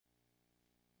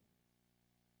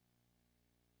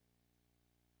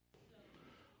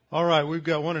All right, we've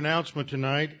got one announcement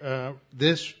tonight.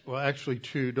 Actually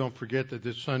two. Don't forget that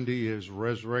this Sunday is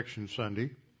Resurrection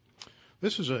Sunday.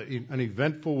 This is an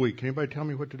eventful week. Can anybody tell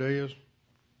me what today is?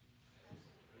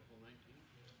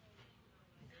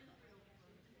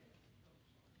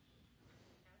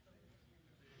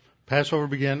 Passover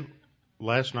began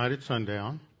last night at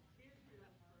sundown.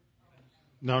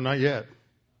 No, not yet.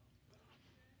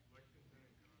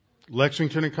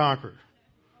 Lexington and Concord.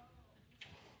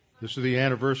 This is the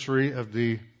anniversary of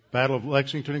the Battle of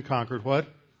Lexington and Concord. What?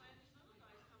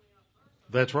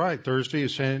 That's right. Thursday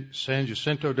is San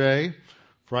Jacinto Day.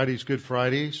 Friday's Good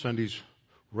Friday. Sunday's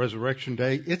Resurrection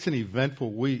Day. It's an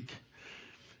eventful week.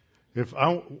 If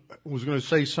I was going to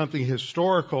say something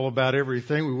historical about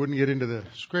everything, we wouldn't get into the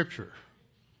scripture.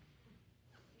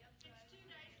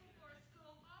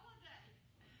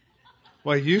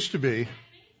 Well, it used to be.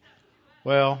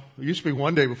 Well, it used to be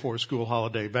one day before a school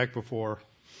holiday, back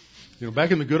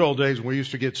in the good old days when we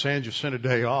used to get San Jacinto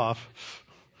Day off,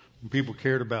 when people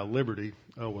cared about liberty.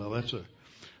 Oh well,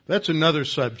 that's another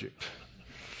subject.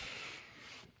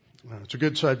 It's a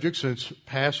good subject since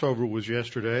Passover was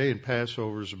yesterday, and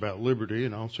Passover is about liberty,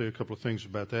 and I'll say a couple of things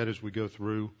about that as we go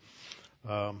through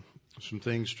some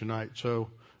things tonight. So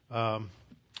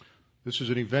this is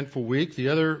an eventful week. The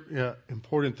other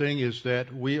important thing is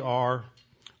that we are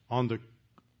on the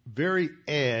very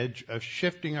edge of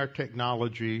shifting our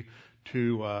technology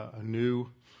to a new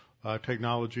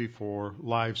technology for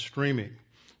live streaming.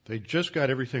 They just got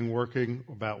everything working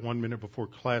about 1 minute before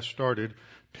class started,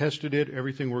 tested it,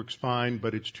 everything works fine,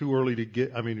 but it's too late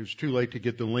to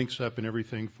get the links up and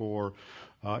everything for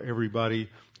everybody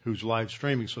who's live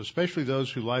streaming. So especially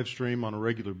those who live stream on a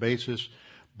regular basis,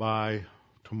 by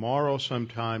tomorrow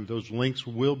sometime, those links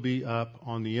will be up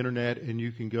on the internet, and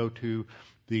you can go to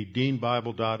the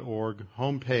deanbible.org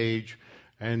homepage,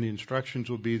 and the instructions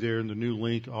will be there, and the new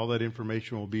link, all that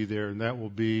information will be there, and that will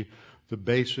be the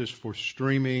basis for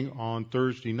streaming on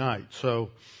Thursday night.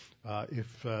 So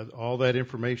if all that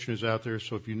information is out there,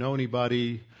 so if you know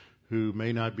anybody who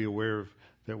may not be aware of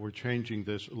that we're changing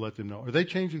this, let them know. Are they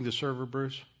changing the server,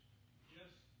 Bruce? Yes.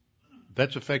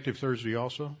 That's effective Thursday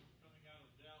also? Coming out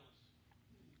of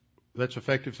Dallas. That's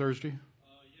effective Thursday?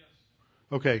 Yes.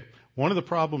 Okay. One of the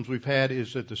problems we've had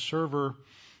is that the server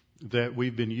that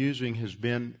we've been using has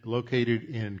been located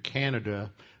in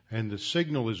Canada, and the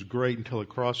signal is great until it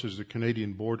crosses the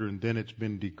Canadian border, and then it's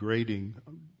been degrading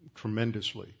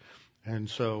tremendously. And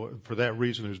so for that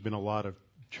reason, there's been a lot of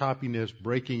choppiness,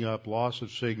 breaking up, loss of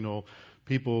signal,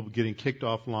 people getting kicked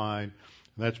offline, and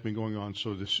that's been going on.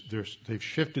 So they've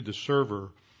shifted the server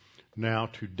now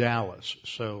to Dallas.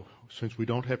 So since we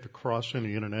don't have to cross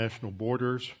any international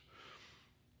borders,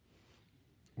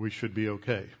 we should be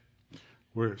okay.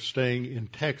 We're staying in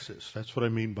Texas. That's what I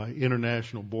mean by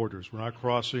international borders. We're not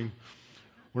crossing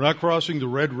the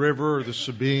Red River or the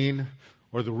Sabine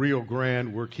or the Rio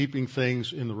Grande. We're keeping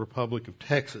things in the Republic of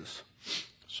Texas.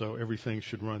 So everything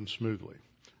should run smoothly.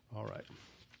 All right.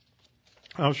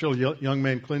 How shall a young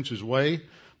man cleanse his way?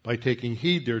 By taking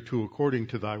heed thereto according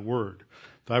to thy word.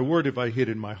 Thy word have I hid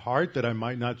in my heart, that I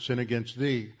might not sin against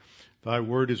thee. Thy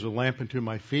word is a lamp unto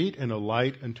my feet and a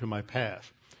light unto my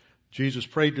path. Jesus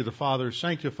prayed to the Father,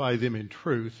 sanctify them in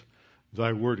truth.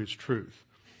 Thy word is truth.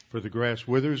 For the grass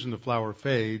withers and the flower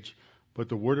fades, but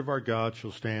the word of our God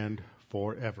shall stand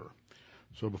forever.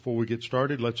 So before we get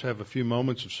started, let's have a few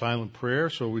moments of silent prayer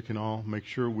so we can all make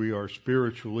sure we are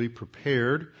spiritually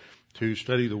prepared to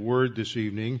study the word this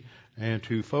evening and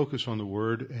to focus on the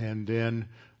word, and then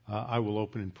I will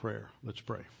open in prayer. Let's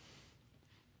pray.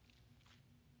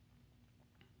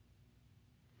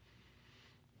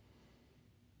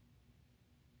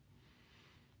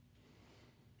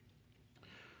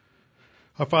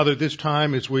 Our Father, this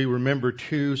time as we remember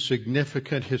two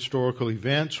significant historical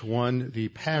events, one, the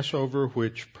Passover,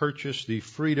 which purchased the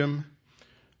freedom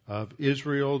of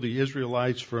Israel, the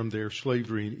Israelites from their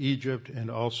slavery in Egypt,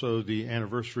 and also the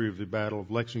anniversary of the Battle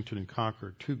of Lexington and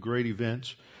Concord, two great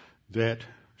events that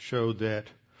show that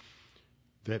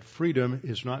freedom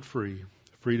is not free.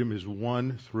 Freedom is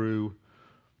won through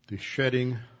the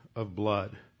shedding of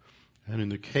blood. And in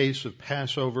the case of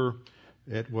Passover,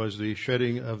 it was the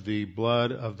shedding of the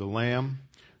blood of the Lamb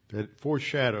that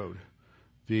foreshadowed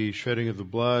the shedding of the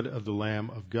blood of the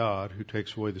Lamb of God who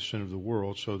takes away the sin of the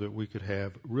world so that we could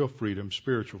have real freedom,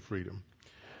 spiritual freedom.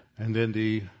 And then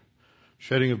the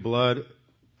shedding of blood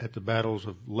at the battles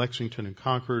of Lexington and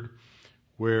Concord,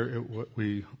 where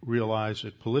we realize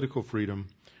that political freedom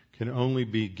can only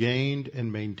be gained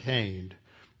and maintained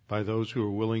by those who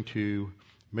are willing to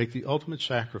make the ultimate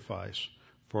sacrifice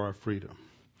for our freedom.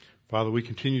 Father, we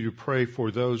continue to pray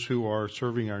for those who are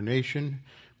serving our nation,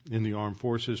 in the armed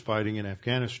forces fighting in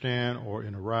Afghanistan or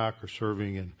in Iraq or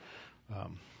serving in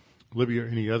Libya or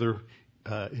any other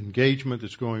engagement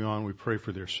that's going on. We pray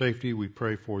for their safety. We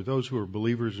pray for those who are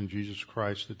believers in Jesus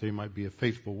Christ, that they might be a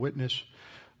faithful witness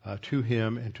to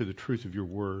Him and to the truth of your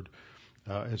word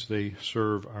as they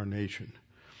serve our nation.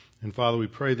 And Father, we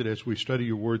pray that as we study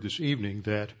your word this evening,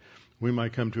 that we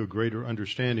might come to a greater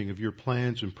understanding of your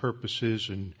plans and purposes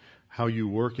and how you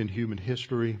work in human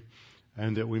history,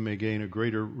 and that we may gain a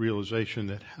greater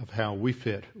realization of how we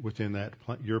fit within that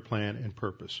your plan and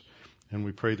purpose. And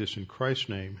we pray this in Christ's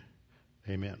name.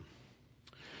 Amen.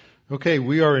 Okay,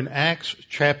 we are in Acts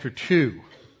chapter 2.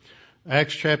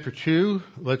 Acts chapter 2,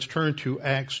 let's turn to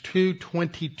Acts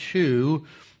 2:22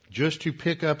 just to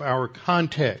pick up our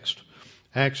context.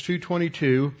 Acts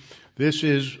 2:22, this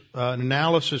is an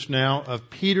analysis now of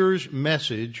Peter's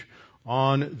message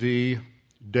on the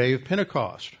day of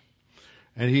Pentecost.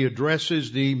 And he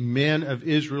addresses the men of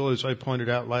Israel, as I pointed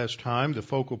out last time. The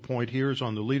focal point here is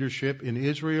on the leadership in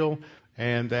Israel,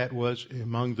 and that was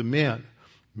among the men.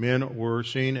 Men were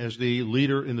seen as the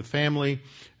leader in the family,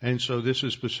 and so this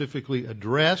is specifically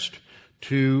addressed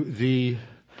to the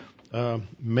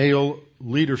male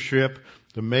leadership,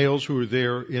 the males who were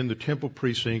there in the temple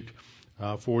precinct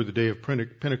for the day of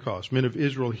Pentecost. Men of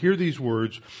Israel, hear these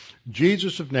words: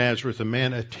 Jesus of Nazareth, a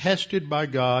man attested by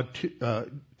God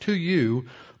to you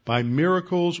by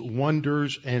miracles,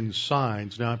 wonders, and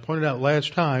signs. Now, I pointed out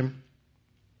last time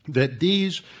that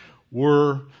these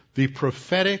were the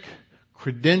prophetic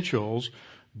credentials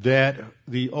that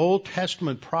the Old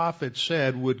Testament prophet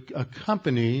said would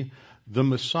accompany the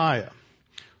Messiah.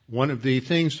 One of the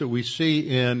things that we see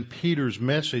in Peter's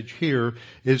message here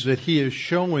is that he is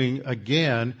showing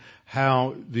again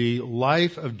how the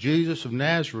life of Jesus of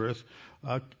Nazareth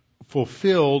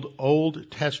fulfilled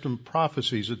Old Testament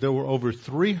prophecies, that there were over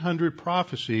 300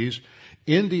 prophecies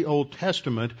in the Old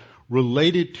Testament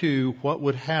related to what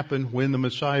would happen when the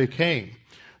Messiah came.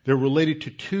 They're related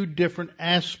to two different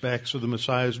aspects of the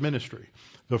Messiah's ministry.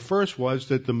 The first was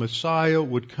that the Messiah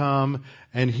would come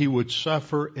and he would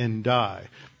suffer and die.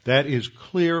 That is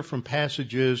clear from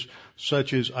passages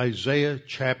such as Isaiah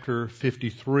chapter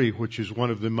 53, which is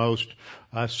one of the most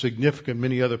significant.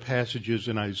 Many other passages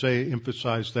in Isaiah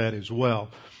emphasize that as well,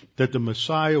 that the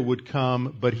Messiah would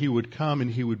come, but he would come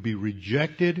and he would be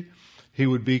rejected. He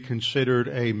would be considered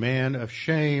a man of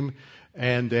shame,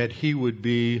 and that he would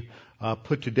be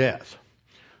put to death.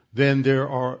 Then there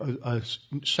are a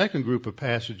second group of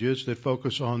passages that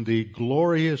focus on the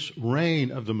glorious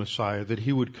reign of the Messiah, that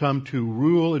he would come to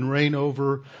rule and reign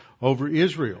over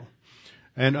Israel.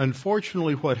 And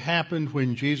unfortunately, what happened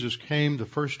when Jesus came the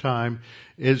first time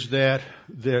is that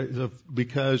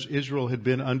because Israel had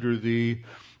been under the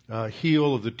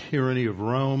heel of the tyranny of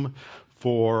Rome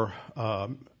for a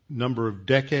number of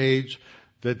decades,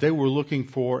 that they were looking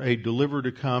for a deliverer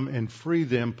to come and free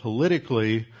them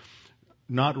politically,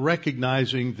 not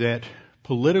recognizing that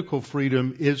political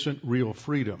freedom isn't real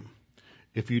freedom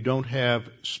if you don't have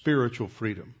spiritual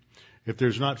freedom. If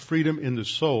there's not freedom in the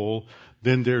soul,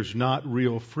 then there's not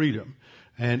real freedom.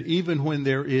 And even when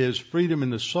there is freedom in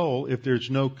the soul, if there's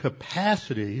no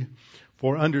capacity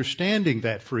for understanding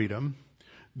that freedom,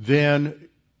 then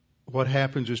what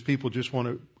happens is people just want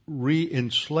to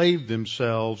re-enslave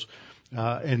themselves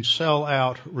and sell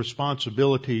out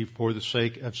responsibility for the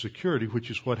sake of security, which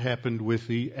is what happened with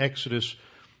the Exodus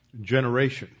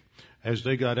generation. As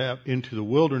they got out into the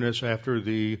wilderness after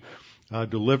the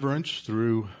deliverance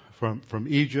from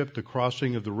Egypt, the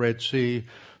crossing of the Red Sea,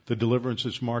 the deliverance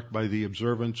is marked by the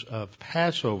observance of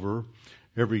Passover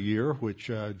every year, which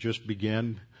just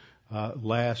began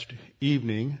last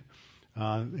evening.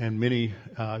 And many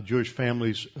Jewish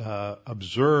families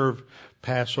observe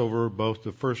Passover both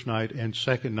the first night and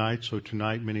second night. So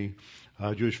tonight many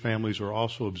Jewish families are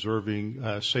also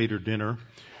observing Seder dinner.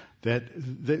 That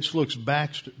this looks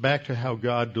back to how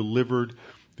God delivered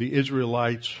the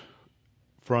Israelites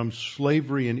from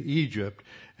slavery in Egypt,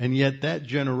 and yet that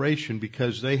generation,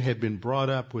 because they had been brought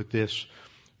up with this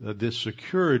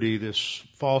security, this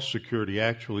false security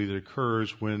actually that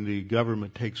occurs when the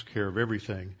government takes care of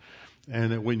everything.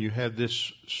 And that when you had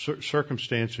this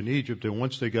circumstance in Egypt, and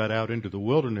once they got out into the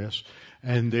wilderness,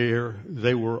 and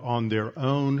they were on their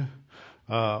own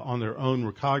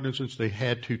recognizance, they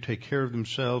had to take care of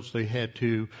themselves. They had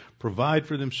to provide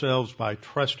for themselves by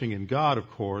trusting in God, of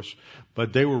course,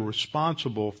 but they were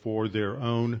responsible for their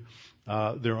own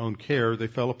care. They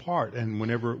fell apart, and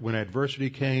when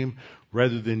adversity came,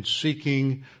 rather than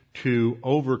seeking to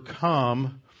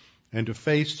overcome and to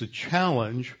face the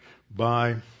challenge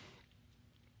by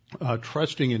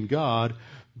trusting in God.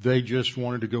 They just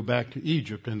wanted to go back to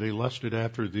Egypt, and they lusted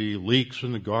after the leeks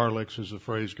and the garlics, as the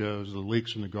phrase goes, the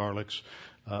leeks and the garlics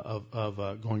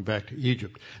of going back to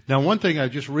Egypt. Now, one thing I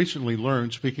just recently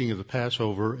learned, speaking of the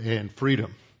Passover and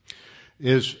freedom,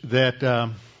 is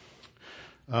that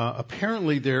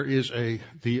apparently there is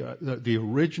the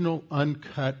original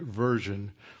uncut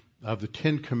version of the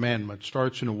Ten Commandments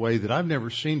starts in a way that I've never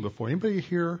seen before. Anybody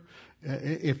here?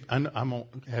 If I won't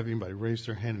have anybody raise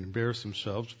their hand and embarrass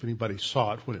themselves if anybody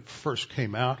saw it when it first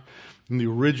came out in the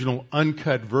original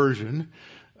uncut version.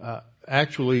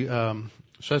 Actually,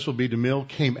 Cecil B. DeMille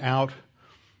came out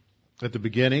at the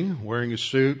beginning wearing a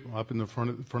suit up in the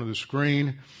front of the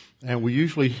screen, and we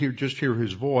usually just hear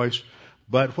his voice.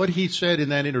 But what he said in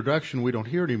that introduction we don't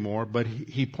hear anymore. But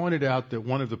he pointed out that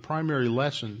one of the primary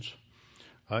lessons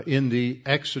in the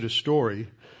Exodus story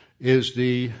is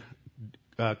the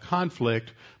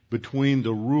conflict between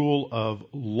the rule of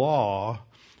law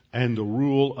and the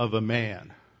rule of a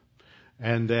man.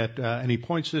 And that, and he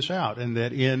points this out, and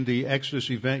that in the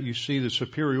Exodus event you see the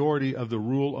superiority of the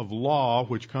rule of law,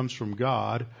 which comes from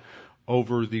God,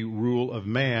 over the rule of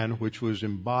man, which was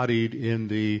embodied in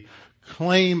the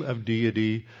claim of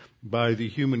deity by the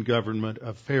human government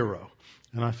of Pharaoh.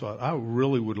 And I thought, I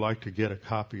really would like to get a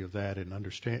copy of that and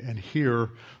understand and hear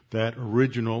that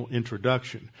original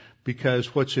introduction.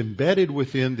 Because what's embedded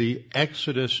within the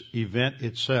Exodus event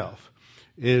itself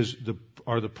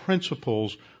are the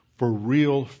principles for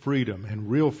real freedom. And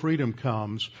real freedom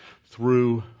comes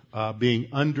through being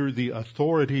under the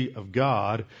authority of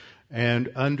God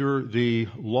and under the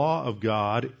law of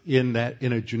God in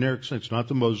a generic sense, not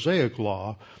the Mosaic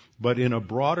law, but in a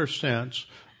broader sense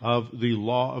of the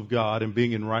law of God and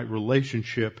being in right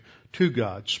relationship to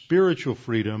God. Spiritual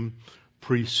freedom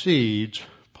precedes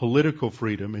political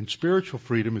freedom, and spiritual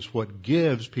freedom is what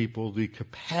gives people the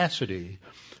capacity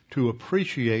to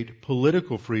appreciate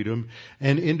political freedom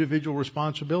and individual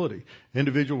responsibility.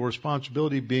 Individual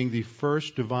responsibility being the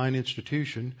first divine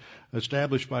institution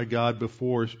established by God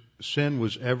before sin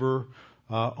was ever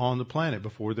on the planet,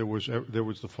 before there was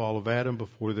the fall of Adam,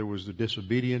 before there was the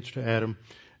disobedience to Adam.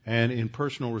 And in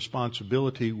personal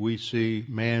responsibility, we see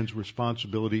man's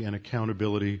responsibility and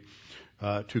accountability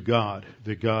to God,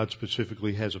 that God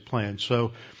specifically has a plan.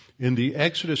 So in the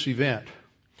Exodus event,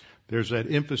 there's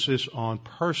that emphasis on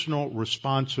personal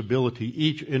responsibility.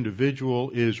 Each individual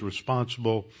is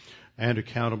responsible and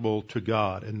accountable to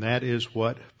God. And that is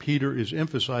what Peter is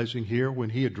emphasizing here when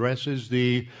he addresses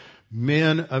the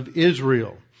men of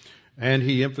Israel. And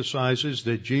he emphasizes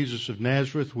that Jesus of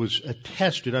Nazareth was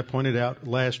attested. I pointed out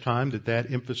last time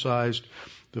that emphasized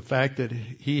the fact that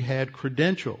he had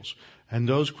credentials. And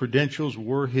those credentials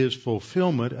were his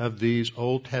fulfillment of these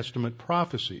Old Testament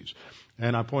prophecies.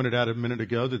 And I pointed out a minute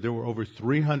ago that there were over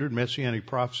 300 messianic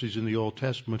prophecies in the Old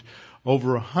Testament,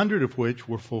 over 100 of which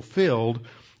were fulfilled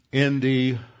in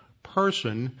the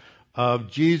person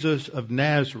of Jesus of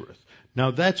Nazareth.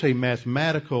 Now that's a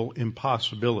mathematical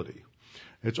impossibility.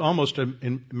 It's almost a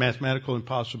mathematical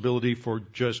impossibility for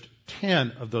just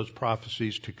 10 of those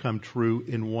prophecies to come true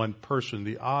in one person.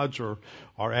 The odds are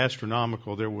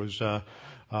astronomical. There was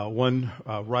one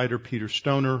writer, Peter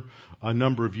Stoner, a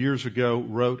number of years ago,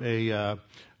 wrote an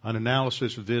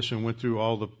analysis of this and went through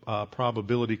all the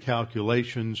probability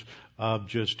calculations of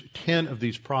just 10 of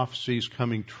these prophecies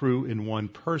coming true in one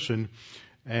person.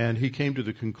 And he came to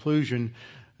the conclusion,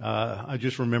 I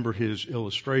just remember his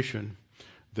illustration,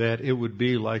 that it would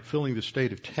be like filling the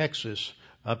state of Texas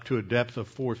up to a depth of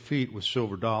 4 feet with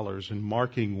silver dollars and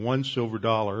marking one silver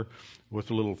dollar with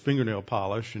a little fingernail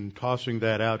polish and tossing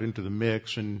that out into the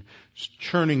mix and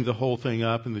churning the whole thing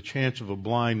up, and the chance of a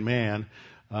blind man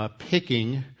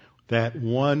picking that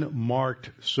one marked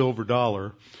silver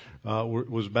dollar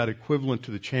was about equivalent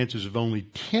to the chances of only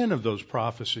 10 of those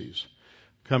prophecies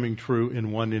coming true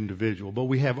in one individual. But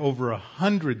we have over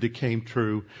 100 that came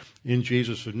true in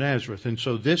Jesus of Nazareth. And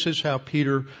so this is how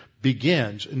Peter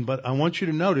begins. But I want you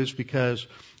to notice, because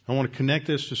I want to connect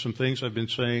this to some things I've been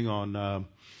saying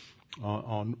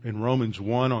in Romans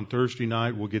 1 on Thursday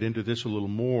night. We'll get into this a little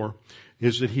more,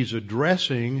 is that he's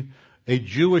addressing a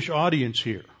Jewish audience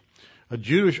here. A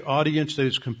Jewish audience that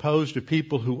is composed of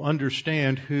people who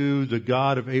understand who the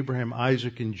God of Abraham,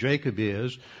 Isaac, and Jacob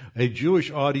is. A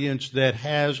Jewish audience that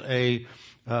has a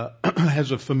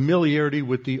familiarity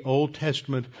with the Old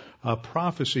Testament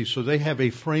prophecy, so they have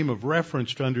a frame of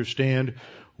reference to understand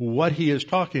what he is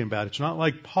talking about. It's not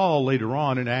like Paul later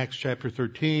on in Acts chapter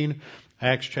 13,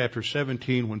 Acts chapter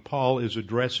 17, when Paul is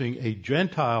addressing a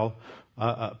Gentile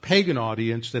pagan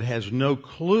audience that has no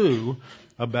clue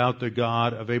about the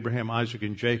God of Abraham, Isaac,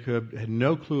 and Jacob, had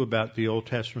no clue about the Old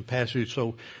Testament passage.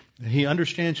 So he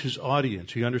understands his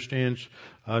audience. He understands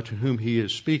to whom he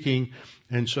is speaking.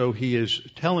 And so he is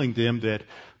telling them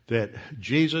that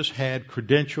Jesus had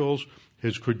credentials.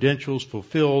 His credentials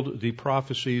fulfilled the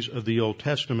prophecies of the Old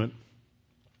Testament.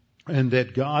 And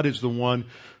that God is the one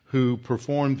who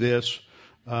performed this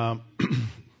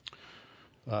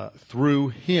through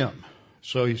him.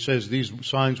 So he says these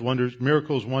signs, wonders,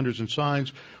 miracles, wonders, and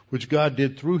signs which God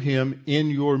did through him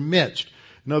in your midst.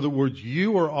 In other words,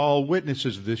 you are all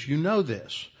witnesses of this. You know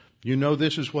this. You know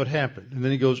this is what happened. And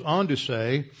then he goes on to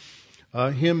say,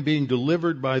 him being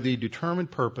delivered by the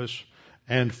determined purpose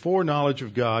and foreknowledge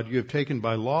of God, you have taken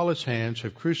by lawless hands,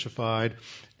 have crucified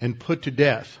and put to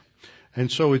death.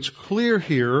 And so it's clear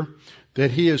here that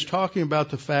he is talking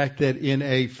about the fact that in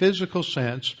a physical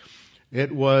sense,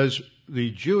 it was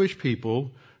the Jewish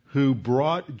people who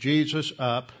brought Jesus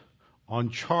up on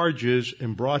charges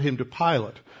and brought him to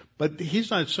Pilate. But he's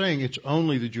not saying it's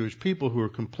only the Jewish people who are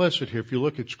complicit here. If you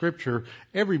look at Scripture,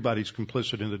 everybody's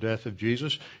complicit in the death of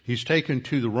Jesus. He's taken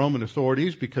to the Roman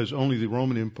authorities because only the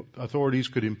Roman authorities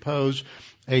could impose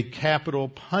a capital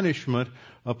punishment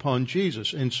upon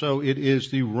Jesus. And so it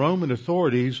is the Roman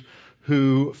authorities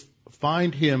who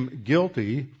find him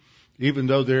guilty, even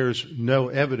though there's no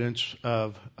evidence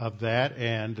of that.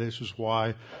 And this is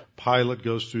why Pilate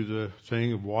goes through the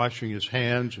thing of washing his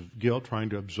hands of guilt, trying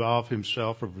to absolve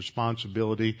himself of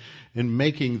responsibility in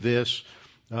making this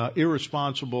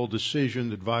irresponsible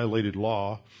decision that violated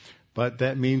law. But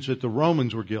that means that the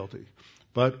Romans were guilty.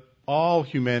 But all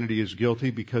humanity is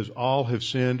guilty because all have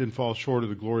sinned and fall short of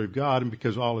the glory of God. And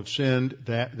because all have sinned,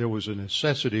 that there was a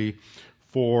necessity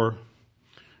for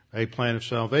a plan of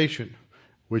salvation,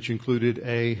 which included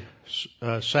a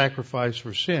sacrifice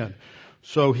for sin.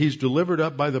 So he's delivered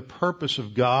up by the purpose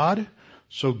of God.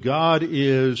 So God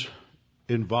is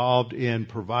involved in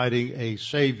providing a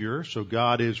Savior. So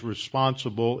God is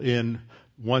responsible in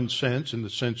one sense, in the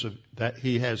sense of that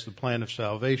he has the plan of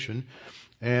salvation.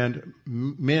 And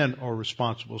men are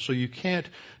responsible. So you can't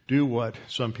do what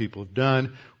some people have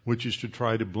done, which is to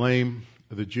try to blame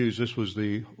the Jews. This was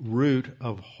the root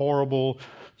of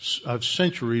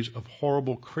centuries of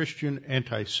horrible Christian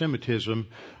anti-Semitism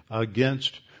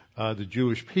against the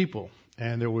Jewish people.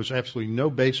 And there was absolutely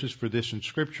no basis for this in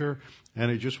Scripture.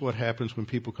 And it's just what happens when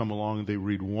people come along and they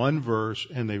read one verse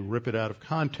and they rip it out of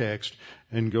context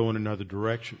and go in another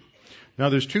direction. Now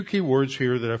there's two key words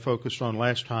here that I focused on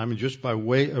last time, and just by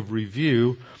way of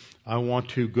review, I want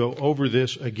to go over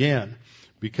this again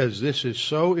because this is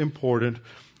so important.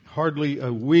 Hardly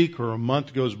a week or a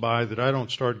month goes by that I don't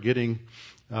start getting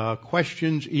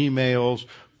questions, emails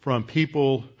from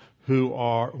people who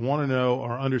want to know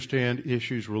or understand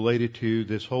issues related to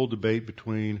this whole debate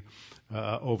between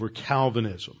over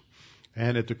Calvinism.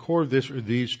 And at the core of this are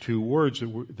these two words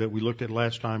that we looked at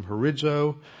last time,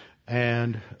 horizo,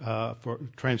 and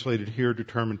translated here,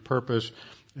 determined purpose,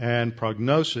 and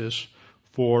prognosis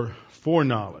for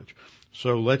foreknowledge.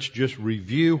 So let's just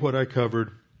review what I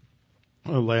covered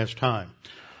last time.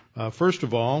 First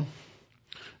of all,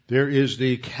 there is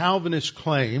the Calvinist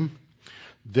claim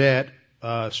that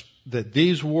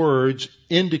these words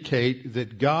indicate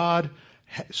that God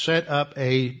set up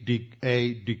a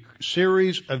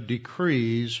series of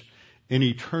decrees in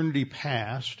eternity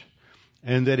past,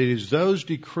 and that it is those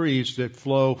decrees that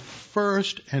flow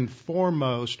first and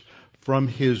foremost from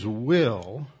His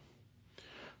will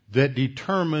that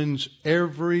determines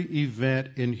every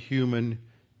event in human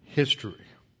history.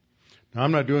 Now,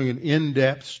 I'm not doing an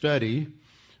in-depth study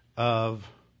of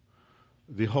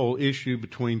the whole issue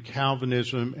between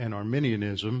Calvinism and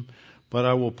Arminianism, but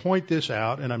I will point this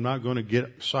out, and I'm not going to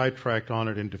get sidetracked on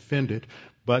it and defend it,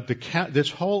 but this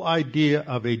whole idea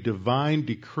of a divine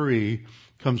decree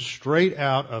comes straight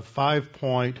out of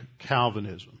five-point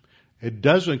Calvinism. It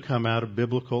doesn't come out of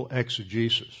biblical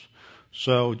exegesis.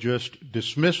 So just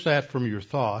dismiss that from your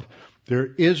thought. There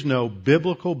is no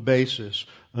biblical basis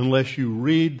unless you're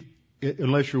willing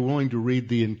to read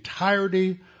the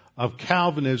entirety of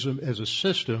Calvinism as a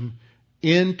system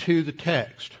into the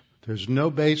text. There's no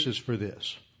basis for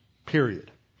this. Period.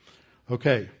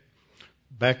 Okay.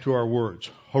 Back to our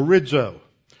words. Horizo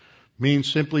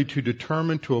means simply to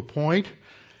determine, to appoint,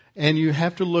 and you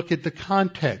have to look at the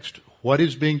context. What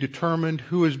is being determined?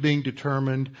 Who is being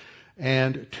determined?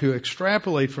 And to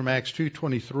extrapolate from Acts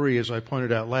 2:23, as I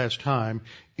pointed out last time,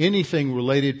 anything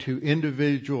related to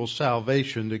individual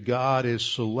salvation, that God is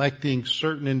selecting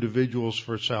certain individuals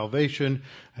for salvation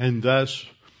and thus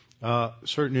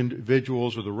certain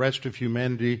individuals or the rest of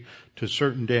humanity to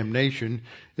certain damnation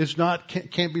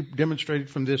can't be demonstrated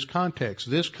from this context.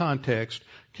 This context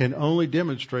can only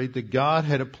demonstrate that God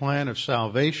had a plan of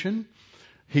salvation.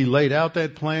 He laid out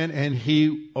that plan and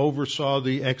He oversaw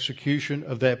the execution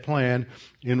of that plan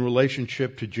in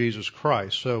relationship to Jesus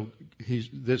Christ. So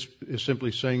this is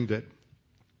simply saying that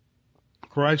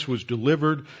Christ was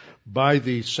delivered by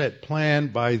the set plan,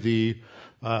 by the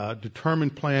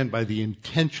determined plan, by the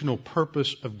intentional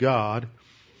purpose of God.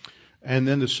 And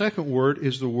then the second word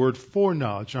is the word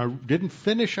foreknowledge. Now, I didn't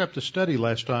finish up the study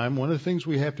last time. One of the things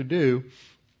we have to do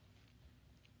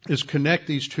is connect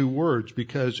these two words,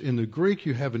 because in the Greek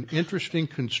you have an interesting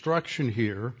construction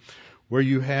here where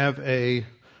you have a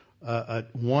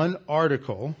one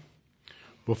article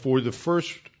before the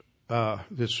first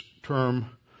this term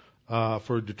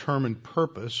for a determined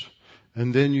purpose,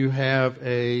 and then you have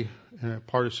in a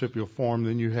participial form,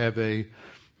 then you have a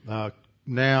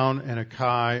noun and a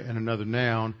kai and another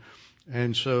noun.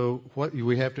 And so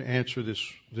we have to answer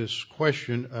this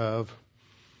question of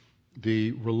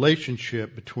the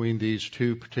relationship between these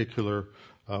two particular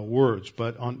words.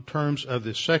 But on terms of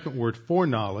the second word,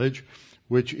 foreknowledge,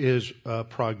 which is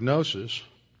prognosis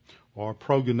or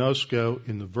prognosko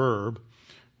in the verb,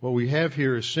 what we have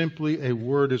here is simply a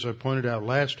word, as I pointed out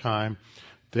last time,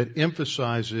 that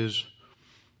emphasizes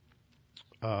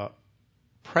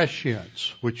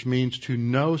prescience, which means to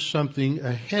know something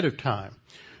ahead of time.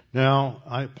 Now,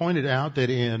 I pointed out that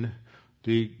in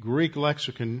the Greek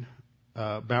lexicon,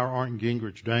 Bauer, Arndt,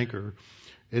 Gingrich, Danker,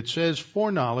 it says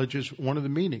foreknowledge is one of the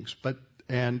meanings,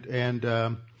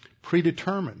 and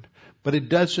predetermined, but it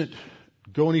doesn't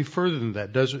go any further than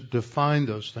that, doesn't define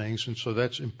those things, and so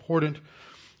that's important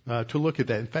to look at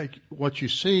that. In fact, what you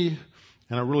see,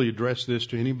 and I really address this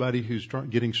to anybody who's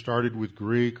getting started with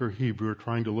Greek or Hebrew or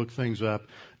trying to look things up.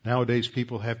 Nowadays,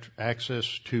 people have access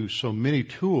to so many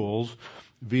tools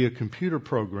via computer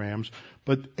programs,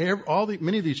 but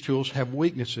many of these tools have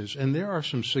weaknesses, and there are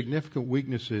some significant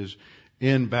weaknesses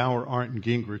in Bauer, Arndt, and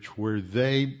Gingrich where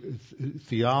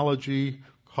theology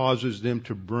causes them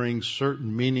to bring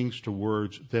certain meanings to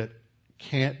words that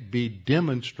can't be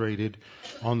demonstrated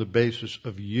on the basis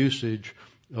of usage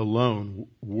alone.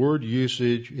 Word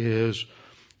usage is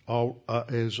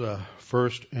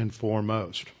first and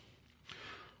foremost.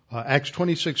 Acts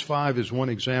 26:5 is one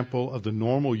example of the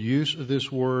normal use of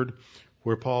this word,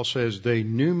 where Paul says, they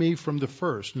knew me from the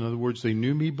first. In other words, they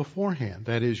knew me beforehand.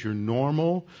 That is your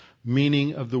normal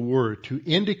meaning of the word. To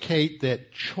indicate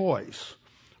that choice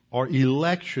or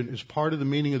election is part of the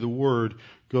meaning of the word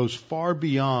goes far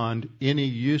beyond any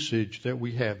usage that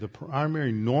we have. The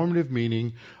primary normative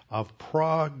meaning of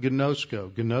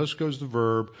prognosko. Gnosko is the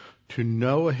verb to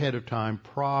know ahead of time.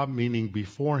 Pro meaning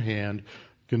beforehand.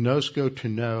 Gnosko, to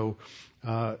know,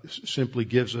 simply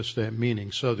gives us that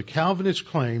meaning. So the Calvinist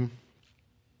claim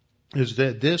is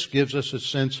that this gives us a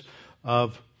sense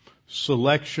of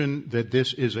selection, that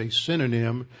this is a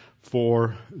synonym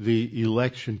for the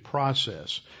election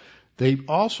process. They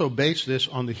also base this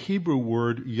on the Hebrew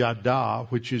word yada,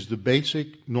 which is the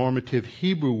basic normative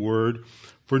Hebrew word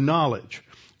for knowledge.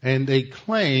 And they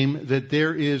claim that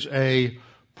there is a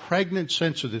pregnant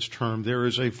sense of this term, there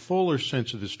is a fuller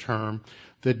sense of this term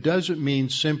that doesn't mean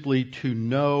simply to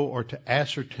know or to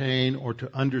ascertain or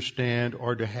to understand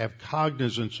or to have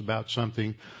cognizance about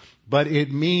something, but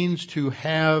it means to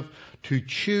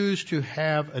choose to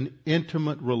have an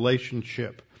intimate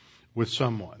relationship with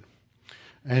someone.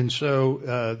 And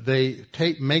so they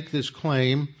make this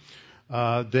claim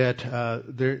that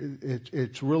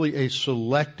it's really a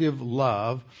selective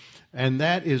love, and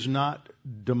that is not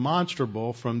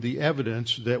demonstrable from the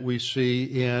evidence that we see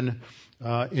in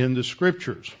the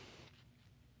Scriptures.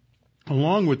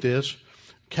 Along with this,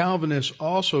 Calvinists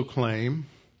also claim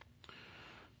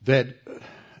that,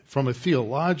 from a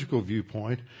theological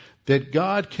viewpoint, that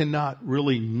God cannot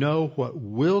really know what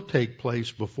will take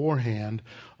place beforehand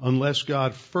unless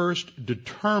God first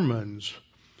determines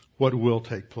what will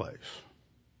take place.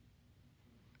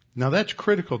 Now that's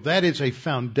critical. That is a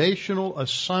foundational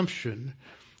assumption.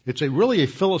 It's really a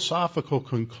philosophical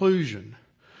conclusion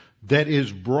that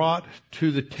is brought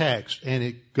to the text, and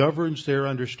it governs their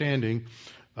understanding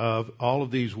of all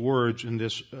of these words in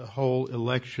this whole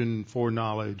election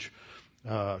foreknowledge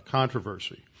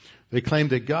controversy. They claim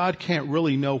that God can't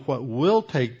really know what will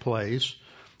take place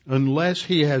unless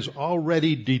He has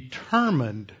already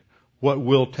determined what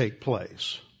will take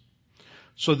place.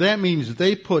 So that means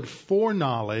they put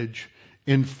foreknowledge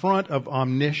in front of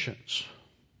omniscience.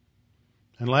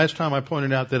 And last time I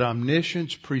pointed out that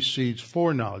omniscience precedes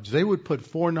foreknowledge. They would put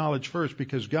foreknowledge first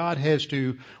because God has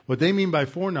to, what they mean by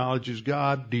foreknowledge is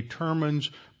God determines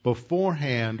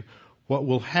beforehand what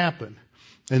will happen.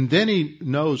 And then He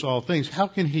knows all things. How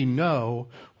can He know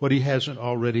what He hasn't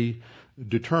already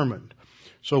determined?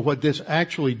 So what this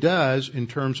actually does in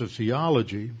terms of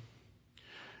theology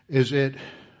is it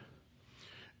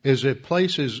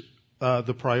places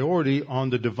the priority on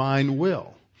the divine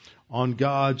will, on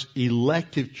God's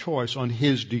elective choice, on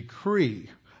His decree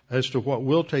as to what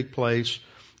will take place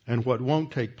and what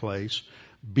won't take place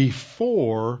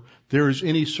before there is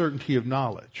any certainty of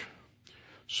knowledge.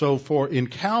 So in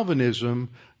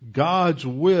Calvinism, God's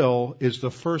will is the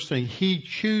first thing. He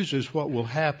chooses what will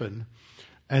happen.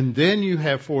 And then you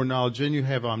have foreknowledge, then you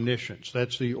have omniscience.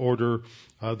 That's the order,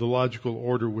 the logical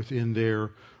order within the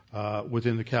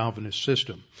Calvinist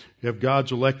system. You have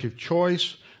God's elective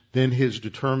choice, then His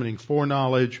determining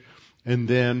foreknowledge, and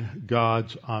then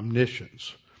God's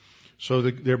omniscience. So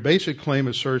their basic claim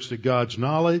asserts that God's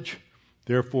knowledge,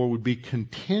 therefore, would be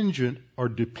contingent or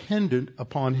dependent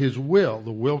upon His will.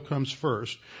 The will comes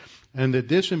first. And that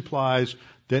this implies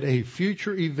that a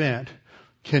future event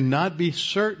cannot be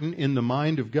certain in the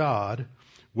mind of God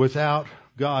without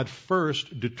God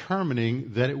first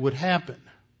determining that it would happen.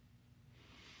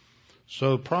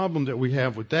 So the problem that we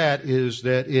have with that is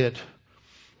that it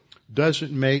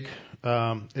doesn't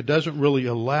really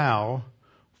allow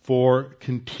for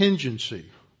contingency.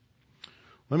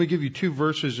 Let me give you two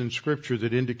verses in Scripture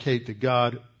that indicate that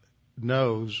God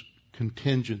knows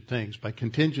contingent things. By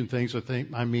contingent things,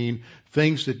 I mean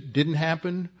things that didn't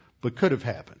happen but could have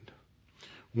happened.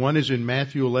 One is in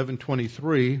Matthew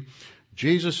 11:23.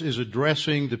 Jesus is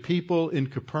addressing the people in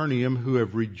Capernaum who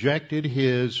have rejected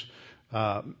His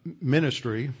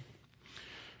ministry,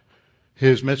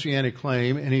 His messianic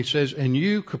claim, and He says, "And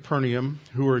you, Capernaum,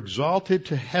 who are exalted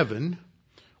to heaven,"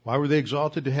 why were they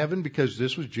exalted to heaven? Because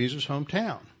this was Jesus'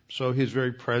 hometown. So His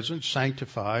very presence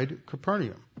sanctified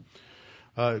Capernaum.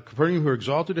 Capernaum, who are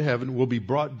exalted to heaven, will be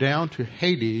brought down to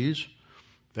Hades,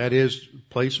 that is,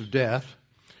 place of death.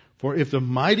 For if the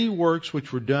mighty works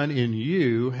which were done in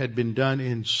you had been done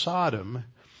in Sodom,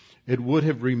 it would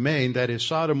have remained, that is,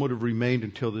 Sodom would have remained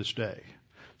until this day.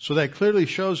 So that clearly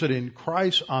shows that in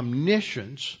Christ's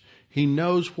omniscience, He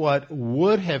knows what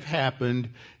would have happened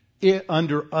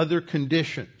under other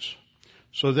conditions.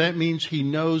 So that means He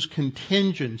knows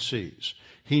contingencies.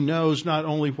 He knows not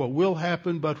only what will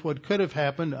happen, but what could have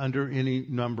happened under any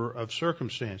number of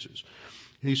circumstances.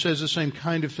 He says the same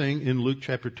kind of thing in Luke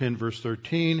chapter 10, verse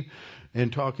 13,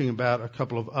 and talking about a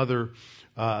couple of other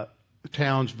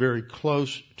towns very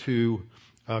close to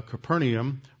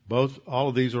Capernaum. All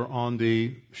of these are on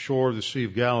the shore of the Sea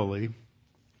of Galilee.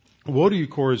 Woe to you,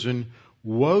 Chorazin!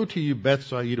 Woe to you,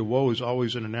 Bethsaida! Woe is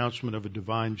always an announcement of a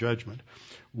divine judgment.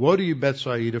 Woe to you,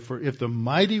 Bethsaida! For if the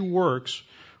mighty works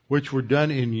which were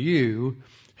done in you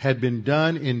had been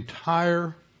done in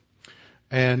Tyre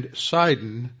and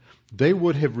Sidon, they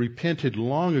would have repented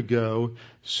long ago,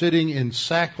 sitting in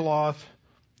sackcloth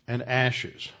and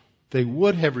ashes. They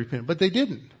would have repented, but they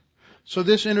didn't. So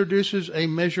this introduces a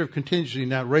measure of contingency.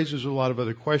 Now, it raises a lot of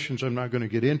other questions I'm not going to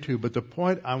get into, but the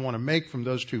point I want to make from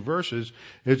those two verses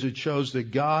is it shows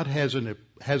that God has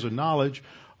a knowledge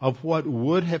of what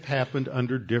would have happened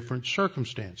under different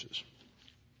circumstances.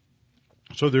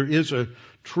 So there is a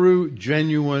true,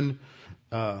 genuine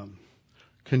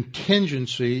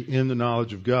contingency in the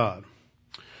knowledge of God.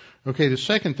 Okay, the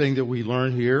second thing that we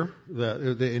learn here,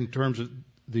 in terms of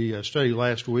the study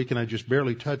last week, and I just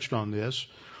barely touched on this,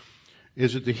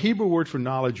 is that the Hebrew word for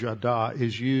knowledge, yada,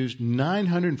 is used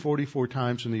 944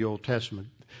 times in the Old Testament.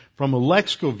 From a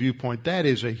lexical viewpoint, that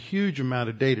is a huge amount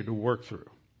of data to work through.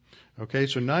 Okay,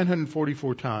 so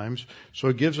 944 times, so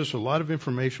it gives us a lot of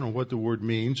information on what the word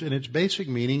means, and its basic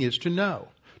meaning is to know,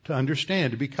 to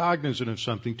understand, to be cognizant of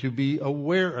something, to be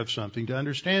aware of something, to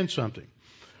understand something.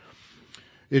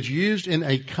 It's used in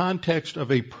a context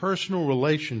of a personal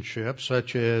relationship,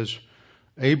 such as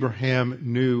Abraham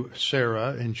knew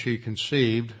Sarah and she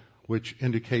conceived, which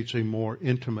indicates a more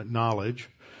intimate knowledge.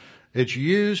 It's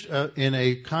used in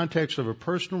a context of a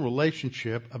personal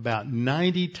relationship about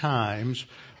 90 times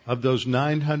of those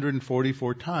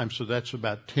 944 times, so that's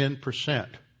about 10%.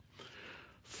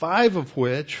 Five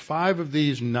of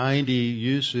these 90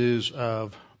 uses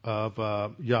of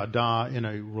yada in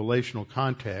a relational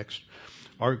context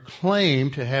are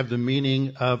claimed to have the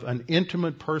meaning of an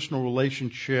intimate personal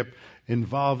relationship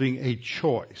involving a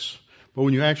choice. But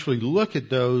when you actually look at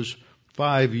those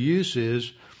 5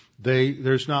 uses,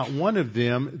 there's not one of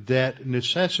them that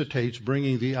necessitates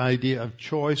bringing the idea of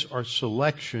choice or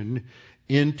selection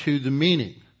into the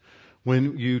meaning.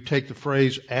 when you take the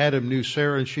phrase Adam knew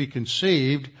Sarah and she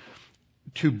conceived,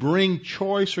 to bring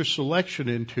choice or selection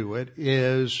into it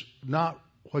is not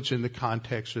what's in the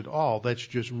context at all. That's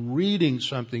just reading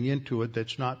something into it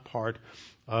that's not part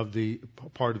of the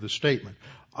statement.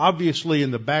 Obviously,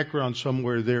 in the background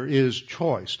somewhere there is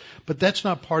choice, but that's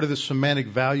not part of the semantic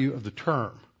value of the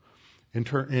term in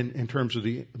terms of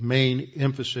the main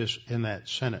emphasis in that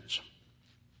sentence.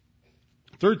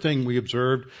 Third thing we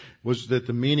observed was that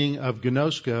the meaning of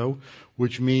gnosko,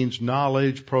 which means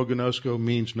knowledge, prognosko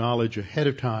means knowledge ahead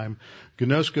of time.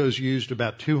 Gnosko is used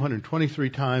about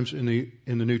 223 times in the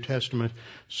New Testament,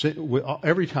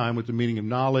 every time with the meaning of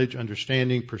knowledge,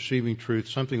 understanding, perceiving truth,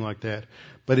 something like that.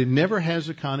 But it never has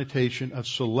the connotation of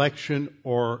selection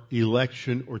or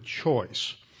election or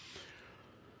choice.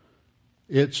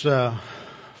 Its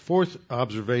fourth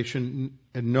observation,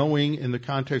 and knowing in the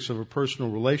context of a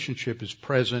personal relationship, is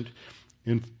present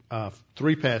in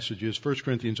three passages: 1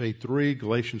 Corinthians 8:3,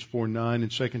 Galatians 4:9,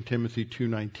 and 2 Timothy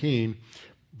 2:19.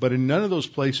 But in none of those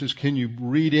places can you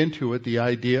read into it the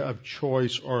idea of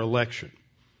choice or election.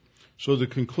 So the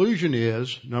conclusion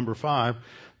is, number 5,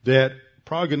 that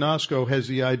prognosko has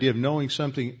the idea of knowing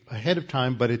something ahead of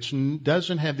time, but it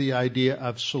doesn't have the idea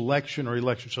of selection or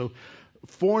election. So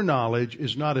foreknowledge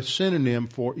is not a synonym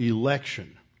for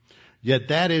election. Yet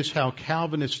that is how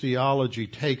Calvinist theology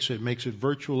takes it, makes it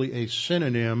virtually a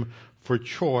synonym for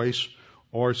choice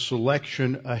or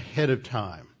selection ahead of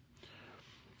time.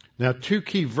 Now, two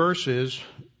key verses,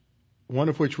 one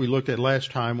of which we looked at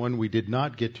last time, one we did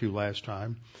not get to last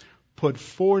time, put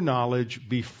foreknowledge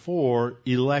before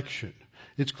election.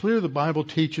 It's clear the Bible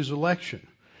teaches election.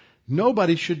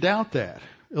 Nobody should doubt that.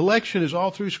 Election is all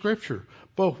through Scripture.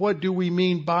 But what do we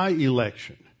mean by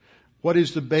election? What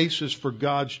is the basis for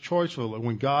God's choice?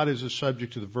 When God is a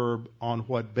subject to the verb, on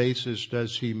what basis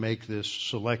does He make this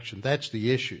selection? That's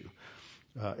the issue.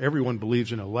 Everyone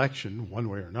believes in election one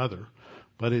way or another,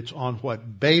 but it's on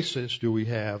what basis do we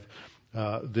have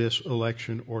this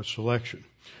election or selection?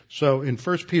 So in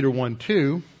 1 Peter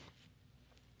 1:2,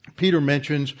 Peter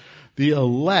mentions the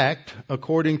elect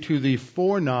according to the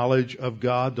foreknowledge of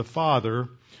God the Father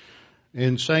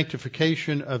in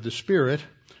sanctification of the Spirit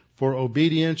for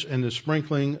obedience and the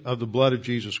sprinkling of the blood of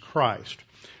Jesus Christ.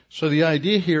 So the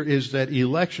idea here is that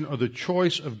election, or the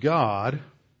choice of God,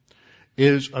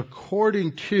 is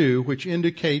according to, which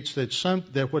indicates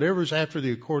that whatever's after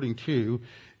the according to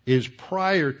is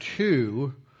prior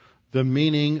to the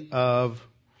meaning of,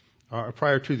 or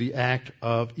prior to the act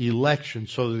of election.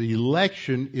 So the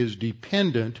election is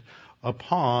dependent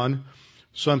upon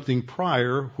something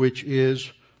prior, which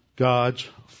is God's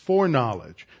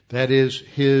foreknowledge. That is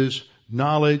His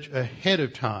knowledge ahead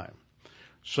of time.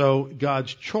 So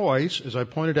God's choice, as I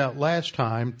pointed out last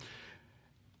time,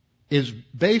 is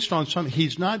based on something.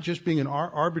 He's not just being an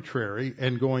arbitrary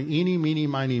and going eeny, meeny,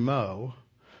 miny, mo,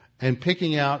 and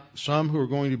picking out some who are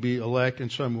going to be elect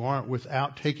and some who aren't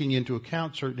without taking into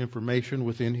account certain information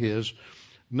within His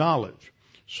knowledge.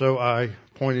 So I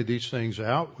pointed these things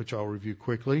out, which I'll review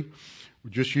quickly. We're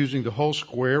just using the whole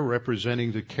square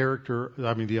representing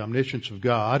the omniscience of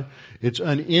God. It's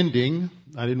unending.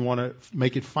 I didn't want to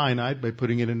make it finite by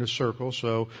putting it in a circle,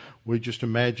 so we just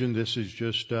imagine this is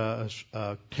just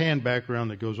a tan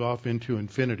background that goes off into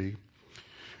infinity.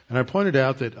 And I pointed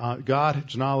out that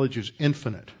God's knowledge is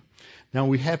infinite. Now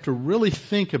we have to really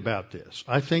think about this.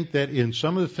 I think that in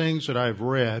some of the things that I've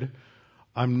read,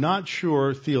 I'm not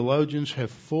sure theologians have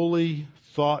fully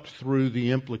thought through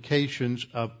the implications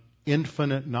of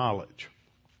infinite knowledge.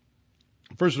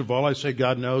 First of all, I say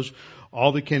God knows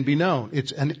all that can be known.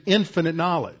 It's an infinite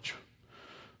knowledge.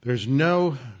 There's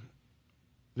no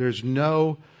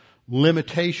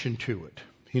limitation to it.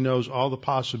 He knows all the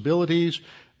possibilities,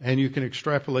 and you can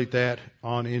extrapolate that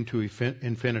on into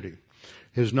infinity.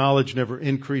 His knowledge never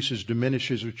increases,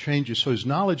 diminishes, or changes. So His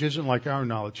knowledge isn't like our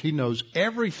knowledge. He knows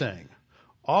everything,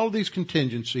 all of these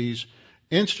contingencies,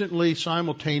 instantly,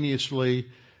 simultaneously,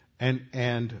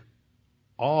 and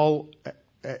all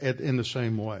in the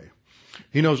same way.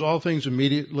 He knows all things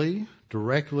immediately,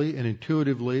 directly, and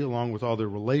intuitively, along with all their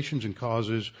relations and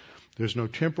causes. There's no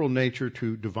temporal nature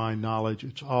to divine knowledge.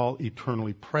 It's all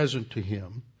eternally present to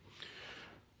Him.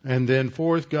 And then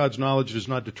fourth, God's knowledge does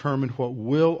not determine what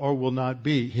will or will not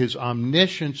be. His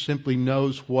omniscience simply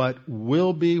knows what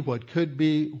will be, what could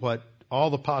be, all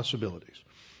the possibilities.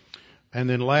 And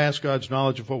then last, God's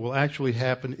knowledge of what will actually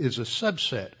happen is a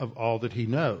subset of all that He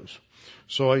knows.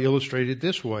 So I illustrated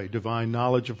this way. Divine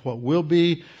knowledge of what will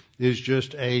be is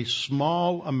just a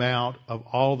small amount of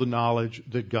all the knowledge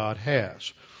that God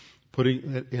has.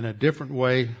 Putting it in a different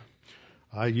way,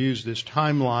 I use this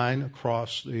timeline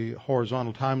across the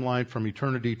horizontal timeline from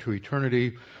eternity to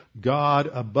eternity. God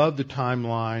above the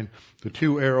timeline, the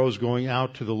two arrows going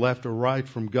out to the left or right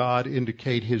from God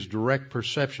indicate his direct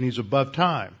perception. He's above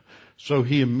time. So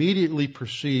he immediately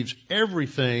perceives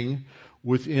everything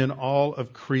within all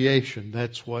of creation.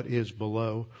 That's what is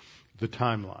below the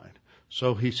timeline.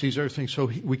 So he sees everything. So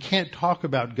we can't talk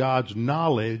about God's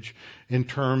knowledge in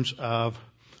terms of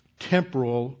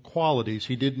temporal qualities.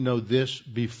 He didn't know this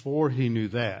before he knew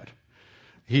that.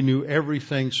 He knew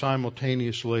everything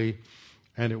simultaneously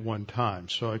and at one time.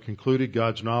 So I concluded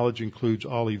God's knowledge includes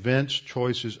all events,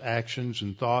 choices, actions,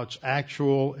 and thoughts,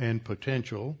 actual and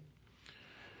potential.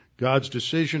 God's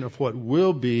decision of what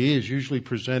will be is usually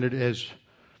presented as,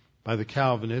 by the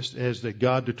Calvinists, as that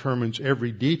God determines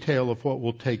every detail of what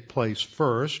will take place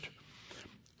first,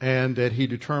 and that he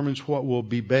determines what will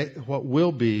be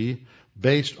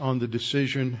based on the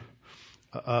decision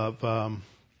of,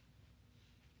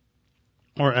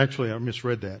 or actually I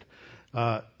misread that.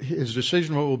 His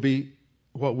decision of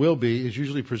what will be is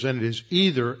usually presented as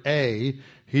either A,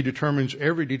 he determines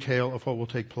every detail of what will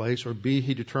take place, or B,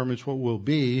 he determines what will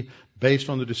be based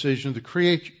on the decision of the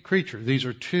creature. These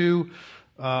are two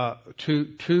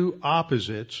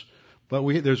opposites,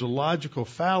 but there's a logical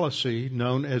fallacy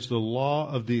known as the law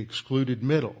of the excluded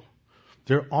middle.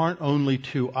 There aren't only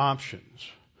two options.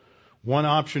 One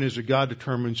option is that God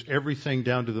determines everything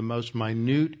down to the most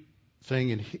minute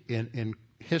thing in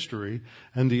history,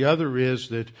 and the other is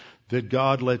that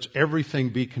God lets everything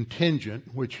be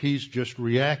contingent, which he's just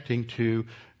reacting to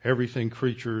everything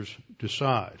creatures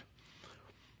decide.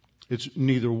 It's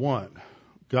neither one.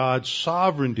 God's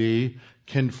sovereignty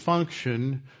can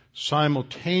function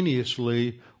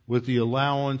simultaneously with the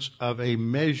allowance of a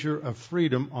measure of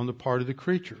freedom on the part of the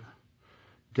creature.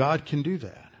 God can do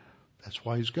that. That's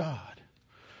why he's God.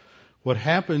 What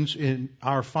happens in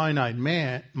our finite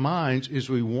minds is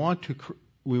we want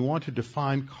to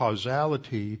define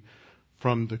causality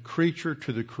from the creature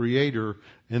to the creator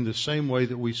in the same way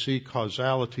that we see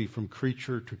causality from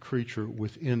creature to creature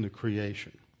within the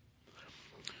creation.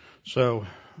 So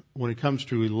when it comes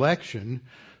to election,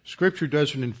 Scripture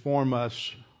doesn't inform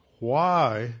us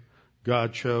why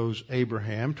God chose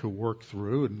Abraham to work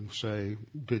through and say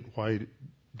why he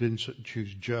didn't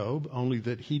choose Job, only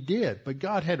that he did. But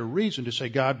God had a reason. To say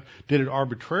God did it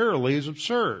arbitrarily is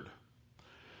absurd.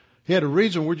 He had a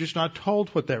reason. We're just not told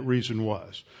what that reason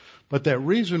was. But that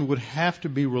reason would have to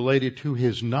be related to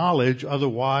his knowledge.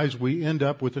 Otherwise, we end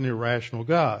up with an irrational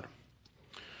God.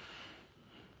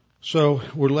 So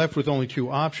we're left with only two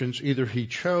options. Either he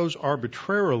chose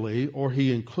arbitrarily or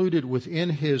he included within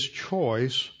his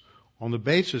choice, on the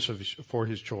basis for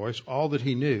his choice, all that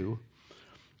he knew.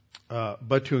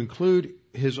 But to include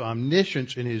his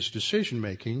omniscience in his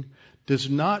decision-making does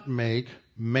not make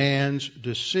man's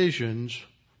decisions,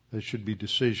 there should be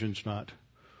decisions, not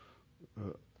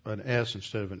an S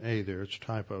instead of an A there, it's a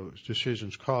typo, it's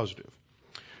decisions causative.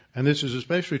 And this is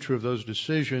especially true if those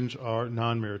decisions are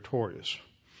non-meritorious.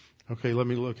 Okay, let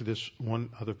me look at this one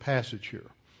other passage here.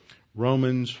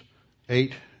 Romans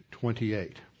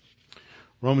 8:28.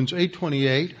 Romans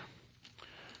 8:28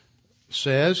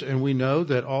 says, and we know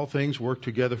that all things work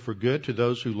together for good to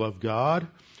those who love God,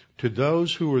 to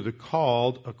those who are the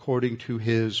called according to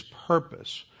his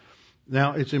purpose.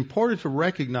 Now, it's important to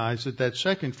recognize that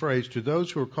second phrase, to those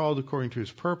who are called according to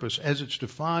his purpose, as it's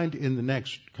defined in the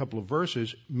next couple of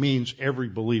verses, means every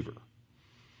believer.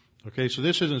 Okay, so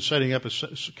this isn't setting up a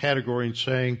category and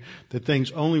saying that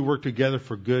things only work together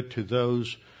for good to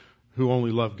those who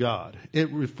only love God.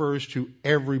 It refers to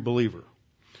every believer.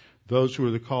 Those who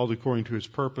are the called according to his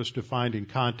purpose, defined in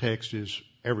context, is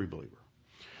every believer.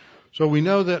 So we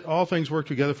know that all things work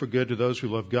together for good to those who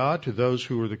love God, to those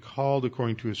who are the called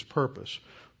according to his purpose.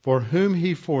 For whom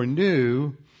he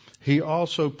foreknew, he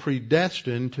also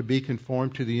predestined to be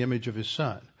conformed to the image of his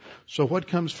Son. So what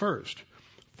comes first?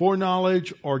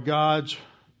 Foreknowledge or God's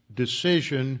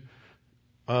decision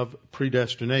of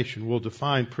predestination? We'll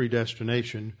define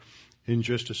predestination in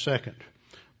just a second.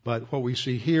 But what we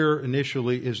see here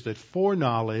initially is that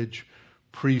foreknowledge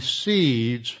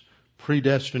precedes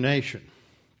predestination.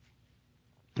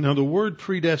 Now, the word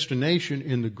predestination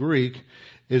in the Greek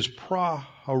is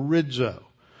prohorizo.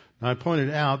 Now, I pointed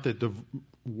out that the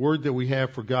word that we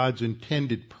have for God's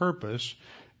intended purpose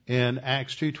in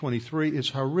Acts 2:23 is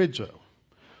horizo.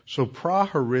 So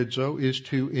prohorizo is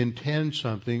to intend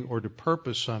something or to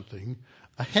purpose something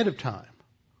ahead of time.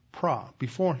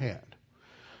 Beforehand.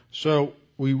 So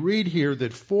we read here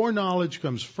that foreknowledge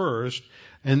comes first,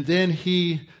 and then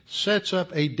he sets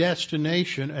up a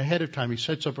destination ahead of time. He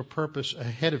sets up a purpose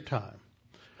ahead of time.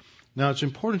 Now, it's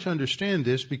important to understand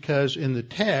this because in the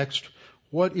text,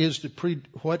 what is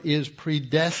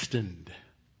predestined?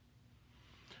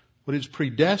 What is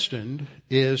predestined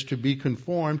is to be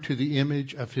conformed to the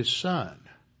image of His Son,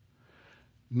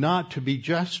 not to be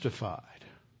justified.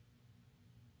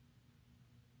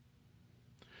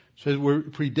 It says we're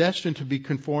predestined to be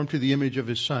conformed to the image of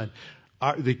His Son.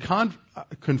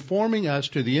 Conforming us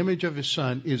to the image of His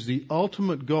Son is the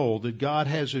ultimate goal that God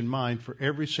has in mind for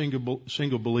every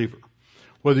single believer.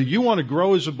 Whether you want to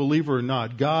grow as a believer or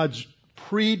not, God's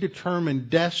predetermined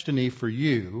destiny for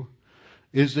you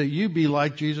is that you be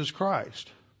like Jesus Christ.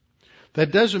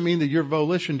 That doesn't mean that your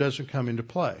volition doesn't come into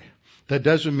play. That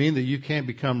doesn't mean that you can't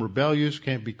become rebellious,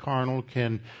 can't be carnal,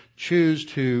 can choose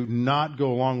to not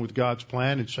go along with God's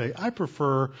plan and say, I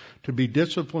prefer to be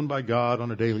disciplined by God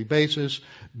on a daily basis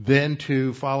than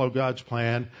to follow God's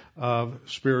plan of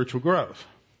spiritual growth.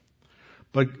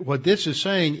 But what this is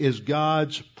saying is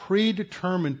God's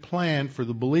predetermined plan for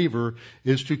the believer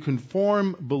is to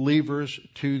conform believers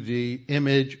to the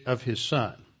image of His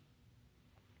Son.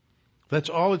 That's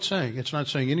all it's saying. It's not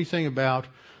saying anything about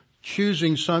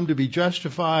choosing some to be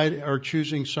justified or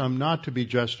choosing some not to be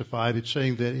justified. It's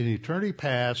saying that in eternity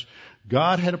past,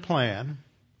 God had a plan,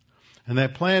 and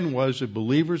that plan was that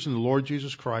believers in the Lord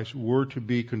Jesus Christ were to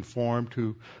be conformed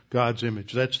to God's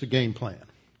image. That's the game plan.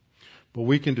 But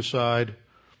we can decide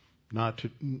not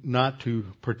to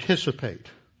participate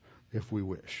if we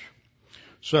wish.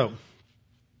 So,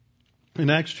 in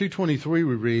Acts 2:23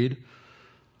 we read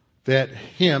that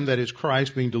Him, that is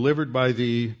Christ, being delivered by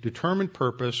the determined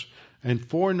purpose and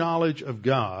foreknowledge of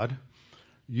God,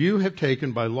 you have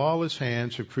taken by lawless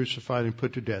hands, have crucified and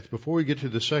put to death. Before we get to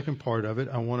the second part of it,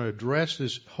 I want to address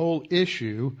this whole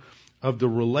issue of the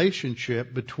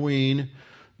relationship between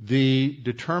the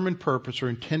determined purpose or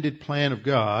intended plan of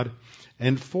God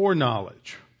and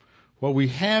foreknowledge. What we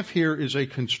have here is a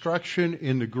construction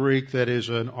in the Greek that is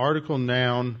an article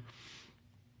noun,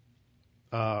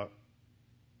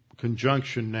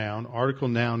 conjunction noun, article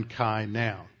noun, chi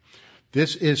noun.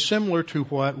 This is similar to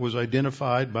what was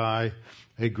identified by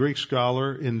a Greek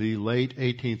scholar in the late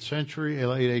 18th century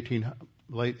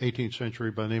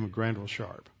by the name of Granville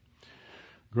Sharp.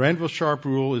 Granville Sharp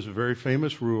rule is a very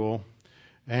famous rule,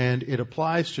 and it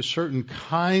applies to certain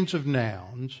kinds of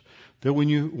nouns that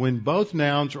when both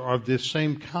nouns are of this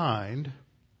same kind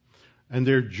and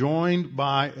they're joined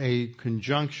by a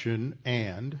conjunction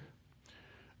and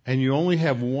you only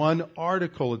have one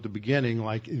article at the beginning,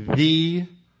 like the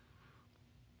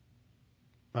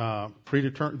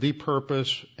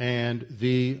purpose and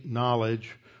the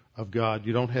knowledge of God.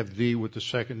 You don't have the with the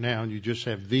second noun. You just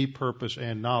have the purpose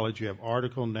and knowledge. You have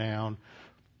article, noun,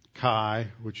 chi,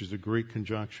 which is the Greek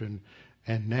conjunction,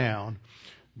 and noun.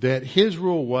 That his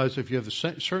rule was if you have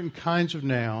certain kinds of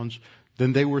nouns,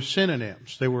 then they were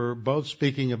synonyms. They were both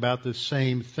speaking about the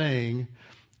same thing,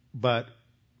 but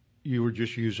you were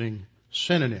just using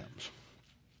synonyms.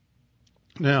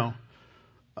 Now,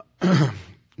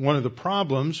 one of the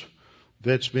problems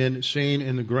that's been seen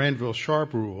in the Granville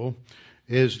Sharp rule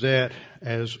is that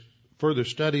as further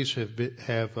studies have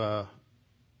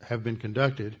been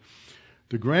conducted,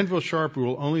 the Granville Sharp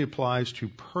rule only applies to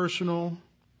personal,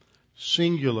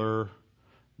 singular,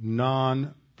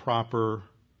 non-proper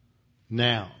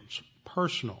nouns.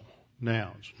 Personal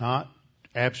nouns, not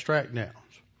abstract nouns.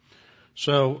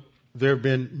 So there have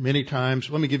been many times,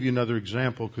 let me give you another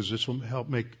example because this will help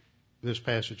make this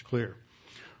passage clear.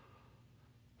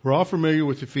 We're all familiar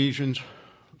with Ephesians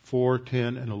 4,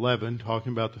 10, and 11,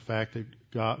 talking about the fact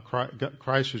that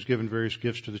Christ has given various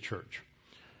gifts to the church.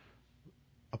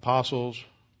 Apostles,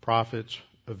 prophets,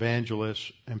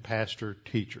 evangelists, and pastor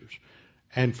teachers.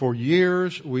 And for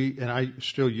years, and I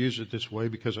still use it this way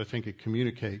because I think it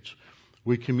communicates,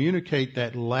 we communicate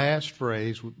that last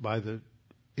phrase by the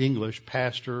English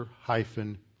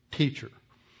pastor-teacher,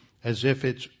 as if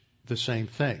it's the same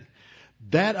thing.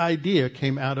 That idea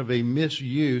came out of a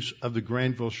misuse of the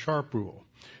Granville Sharp rule.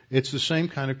 It's the same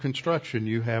kind of construction.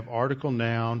 You have article,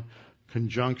 noun,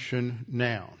 conjunction,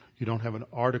 noun. You don't have an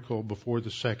article before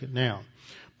the second noun.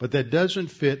 But that doesn't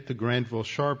fit the Granville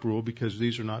Sharp rule because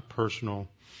these are not personal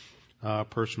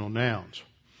nouns.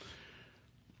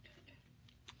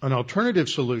 An alternative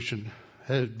solution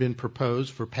has been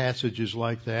proposed for passages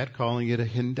like that, calling it a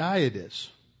hendiadys.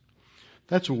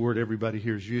 That's a word everybody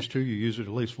here is used to. You use it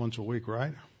at least once a week,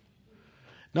 right?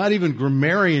 Not even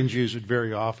grammarians use it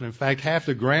very often. In fact, half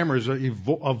the grammars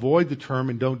avoid the term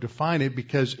and don't define it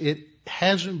because it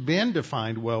hasn't been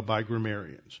defined well by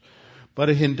grammarians. But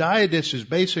a hendiadys is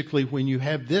basically when you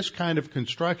have this kind of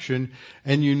construction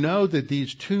and you know that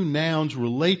these two nouns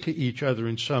relate to each other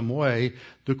in some way.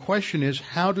 The question is,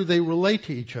 how do they relate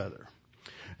to each other?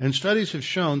 And studies have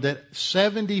shown that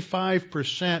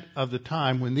 75% of the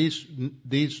time when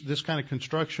this kind of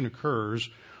construction occurs,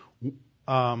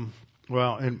 and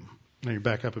let me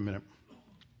back up a minute.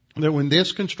 That when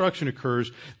this construction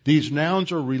occurs, these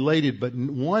nouns are related, but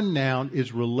one noun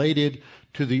is related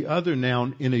to the other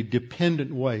noun in a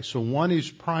dependent way. So one is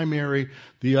primary,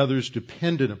 the other is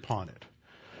dependent upon it.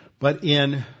 But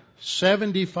in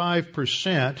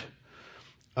 75%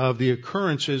 of the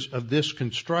occurrences of this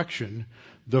construction,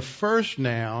 the first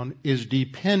noun is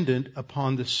dependent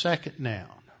upon the second noun.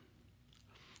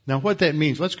 Now what that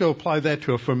means, let's go apply that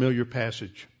to a familiar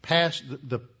passage.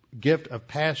 The gift of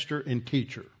pastor and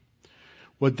teacher.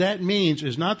 What that means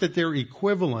is not that they're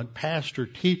equivalent,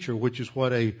 pastor-teacher, which is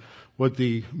what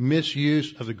the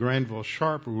misuse of the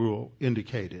Granville-Sharp rule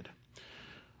indicated.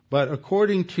 But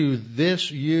according to this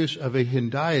use of a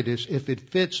hendiadys, if it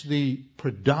fits the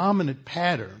predominant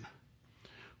pattern,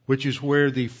 which is where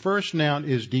the first noun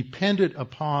is dependent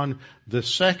upon the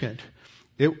second,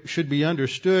 it should be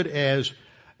understood as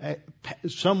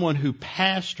someone who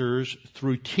pastors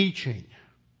through teaching.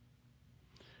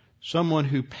 Someone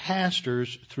who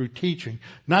pastors through teaching,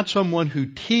 not someone who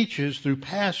teaches through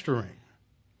pastoring.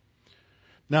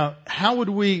 Now, how would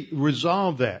we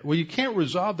resolve that? Well, you can't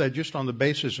resolve that just on the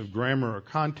basis of grammar or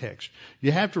context.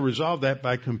 You have to resolve that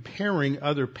by comparing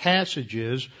other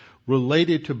passages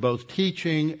related to both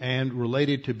teaching and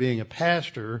related to being a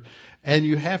pastor, and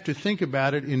you have to think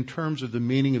about it in terms of the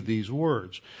meaning of these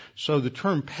words. So the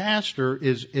term pastor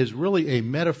is really a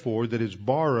metaphor that is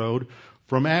borrowed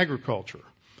from agriculture,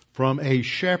 from a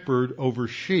shepherd over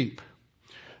sheep.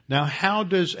 Now, how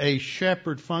does a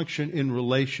shepherd function in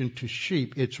relation to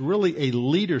sheep? It's really a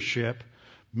leadership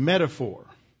metaphor.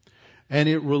 And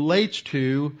it relates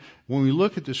to, when we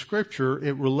look at the scripture,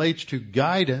 it relates to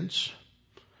guidance,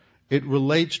 it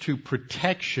relates to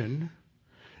protection,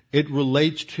 it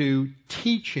relates to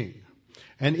teaching.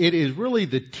 And it is really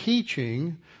the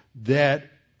teaching that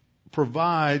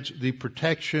provides the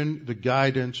protection, the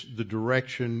guidance, the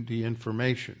direction, the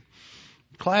information.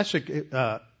 Classic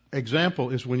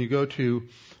example is when you go to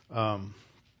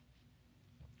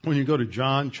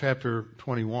John chapter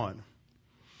 21,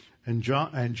 and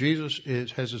Jesus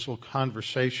has this little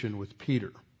conversation with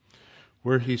Peter,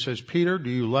 where he says, "Peter, do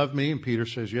you love me?" And Peter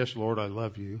says, "Yes, Lord, I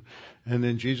love you." And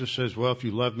then Jesus says, "Well, if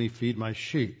you love me, feed my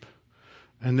sheep."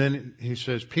 And then he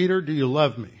says, "Peter, do you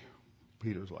love me?"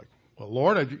 Peter's like, "Well,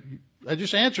 Lord, I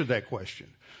just answered that question.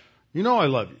 You know I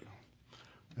love you."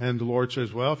 And the Lord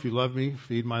says, "Well, if you love me,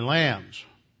 feed my lambs."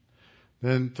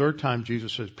 Then third time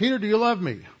Jesus says, "Peter, do you love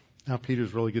me?" Now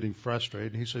Peter's really getting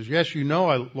frustrated. He says, "Yes, you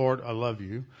know, Lord, I love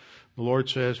you." The Lord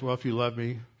says, "Well, if you love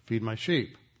me, feed my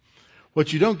sheep."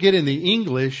 What you don't get in the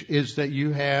English is that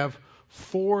you have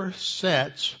 4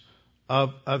 sets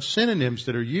of synonyms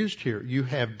that are used here. You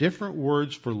have different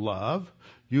words for love.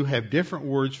 You have different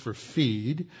words for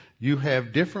feed. You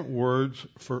have different words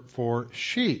for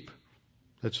sheep.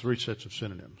 That's 3 sets of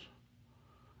synonyms.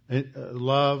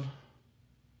 Love,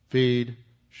 feed,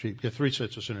 sheep. Yeah, 3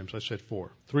 sets of synonyms. I said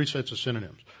 4. 3 sets of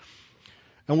synonyms.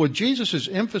 And what Jesus is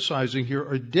emphasizing here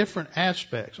are different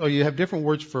aspects. Oh, you have different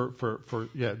words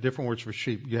different words for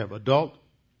sheep. You have adult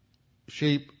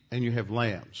sheep and you have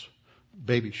lambs,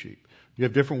 baby sheep. You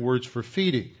have different words for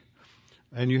feeding,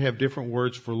 and you have different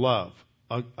words for love,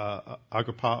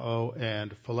 agapao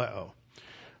and phileo.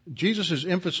 Jesus is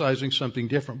emphasizing something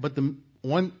different, but the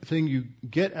one thing you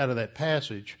get out of that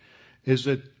passage is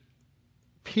that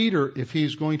Peter, if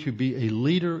he's going to be a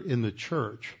leader in the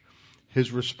church,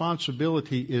 his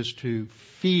responsibility is to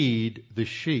feed the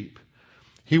sheep.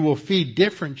 He will feed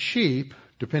different sheep,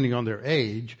 depending on their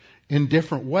age, in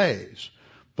different ways.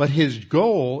 But his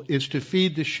goal is to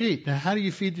feed the sheep. Now, how do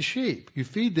you feed the sheep? You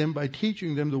feed them by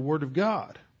teaching them the Word of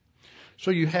God.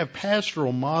 So you have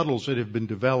pastoral models that have been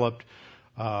developed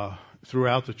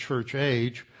throughout the church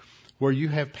age, where you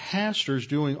have pastors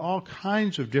doing all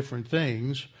kinds of different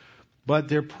things, but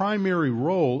their primary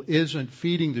role isn't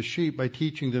feeding the sheep by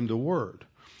teaching them the Word.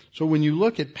 So when you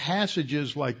look at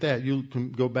passages like that, you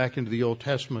can go back into the Old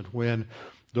Testament when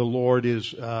the Lord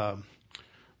is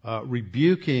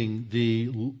rebuking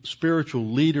the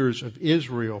spiritual leaders of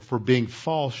Israel for being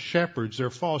false shepherds. They're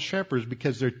false shepherds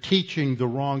because they're teaching the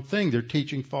wrong thing. They're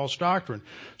teaching false doctrine.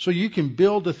 So you can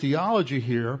build a theology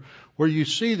here where you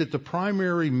see that the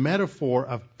primary metaphor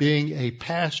of being a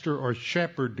pastor or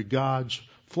shepherd to God's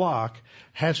flock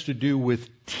has to do with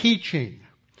teaching.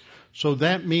 So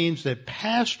that means that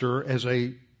pastor, as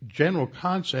a general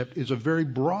concept is a very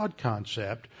broad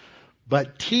concept,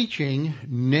 but teaching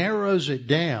narrows it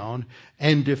down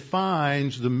and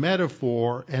defines the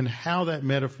metaphor and how that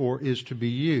metaphor is to be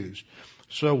used.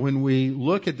 So when we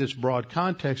look at this broad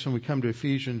context and we come to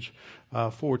Ephesians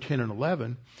 4, 10, and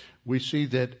 11, we see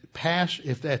that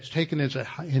if that's taken as a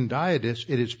hendiadys,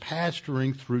 it is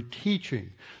pastoring through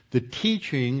teaching. The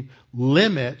teaching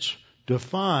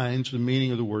defines the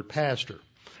meaning of the word pastor.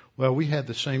 Well, we had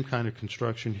the same kind of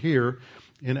construction here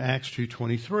in Acts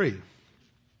 2:23.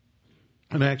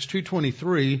 In Acts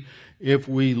 2:23, if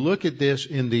we look at this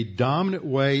in the dominant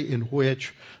way in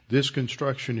which this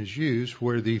construction is used,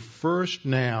 where the first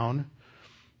noun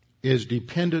is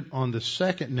dependent on the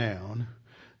second noun,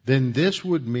 then this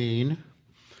would mean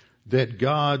that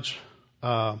God's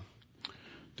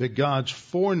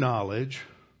foreknowledge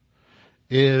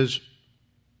is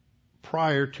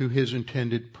prior to his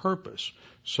intended purpose.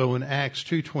 So in Acts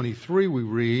 2:23 we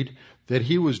read that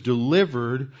he was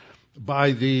delivered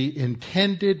by the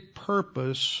intended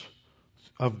purpose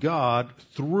of God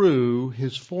through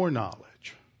his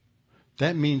foreknowledge.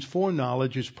 That means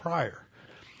foreknowledge is prior.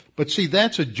 But see,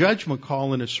 that's a judgment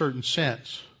call in a certain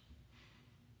sense,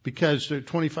 because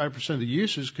 25% of the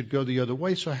uses could go the other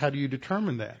way. So how do you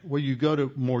determine that? Well, you go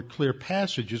to more clear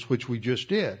passages, which we just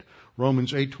did.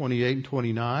 Romans 8:28 and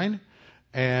 29,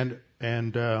 and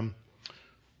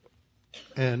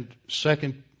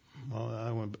second,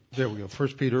 there we go.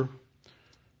 1 Peter,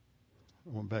 I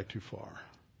went back too far.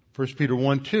 1 Peter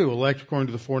 1:2, elect according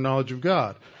to the foreknowledge of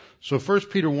God. So 1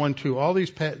 Peter 1:2, all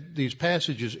these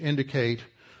passages indicate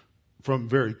from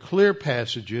very clear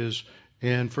passages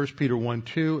in 1 Peter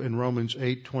 1:2 and Romans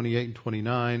 8:28 and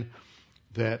 29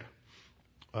 that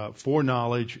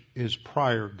foreknowledge is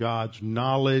prior, God's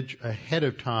knowledge ahead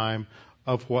of time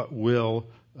of what will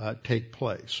take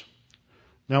place.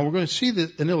 Now we're going to see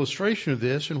an illustration of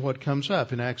this in what comes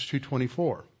up in Acts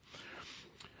 2:24.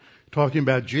 Talking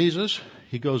about Jesus,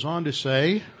 he goes on to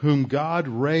say, whom God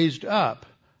raised up.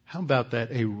 How about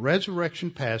that? A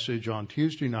resurrection passage on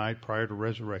Tuesday night prior to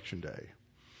Resurrection Day.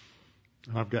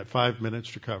 I've got 5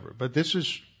 minutes to cover. But this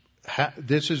is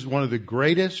one of the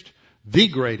greatest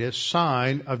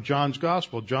sign of John's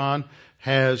gospel. John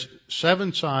has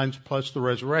 7 signs plus the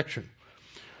resurrection.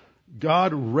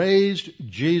 God raised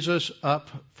Jesus up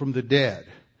from the dead.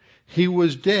 He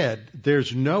was dead.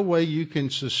 There's no way you can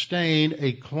sustain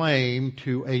a claim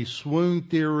to a swoon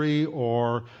theory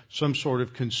or some sort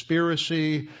of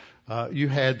conspiracy. You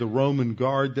had the Roman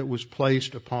guard that was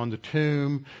placed upon the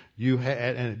tomb. You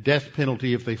had a death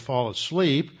penalty if they fall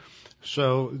asleep.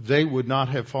 So they would not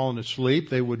have fallen asleep.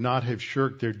 They would not have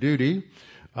shirked their duty.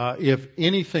 If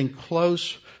anything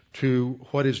close to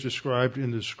what is described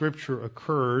in the scripture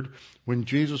occurred when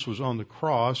Jesus was on the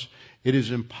cross, it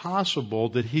is impossible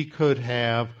that he could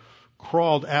have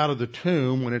crawled out of the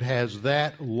tomb when it has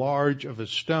that large of a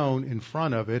stone in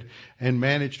front of it and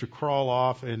managed to crawl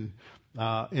off and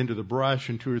into the brush,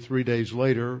 and 2 or 3 days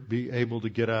later be able to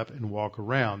get up and walk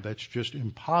around. That's just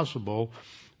impossible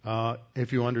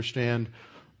if you understand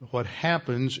what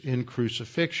happens in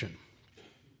crucifixion.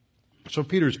 So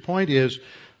Peter's point is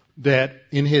that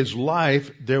in his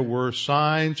life there were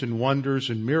signs and wonders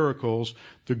and miracles,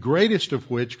 the greatest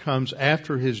of which comes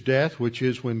after his death, which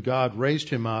is when God raised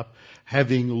him up,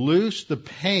 having loosed the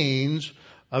pains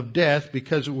of death,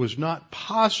 because it was not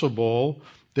possible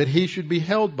that he should be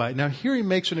held by it. Now here he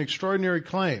makes an extraordinary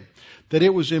claim, that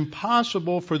it was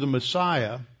impossible for the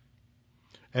Messiah,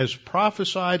 as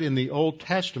prophesied in the Old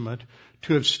Testament,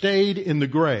 to have stayed in the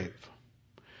grave.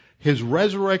 His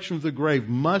resurrection of the grave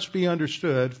must be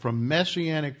understood from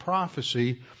messianic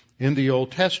prophecy in the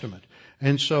Old Testament.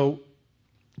 And so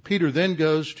Peter then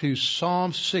goes to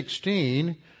Psalm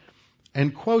 16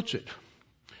 and quotes it.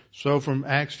 So from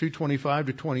Acts 2:25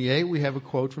 to 28, we have a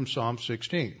quote from Psalm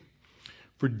 16.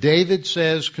 For David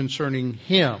says concerning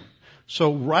him.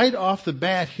 So right off the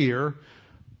bat here,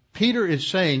 Peter is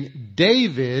saying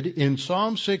David in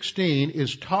Psalm 16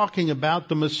 is talking about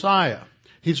the Messiah.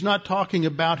 He's not talking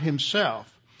about himself.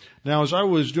 Now, as I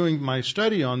was doing my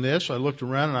study on this, I looked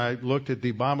around and I looked at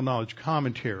the Bible Knowledge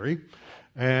Commentary.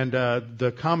 And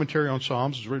the commentary on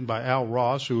Psalms is written by Al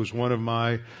Ross, who was one of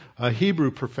my Hebrew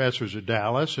professors at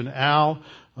Dallas. And Al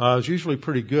is usually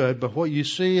pretty good, but what you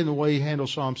see in the way he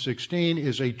handles Psalm 16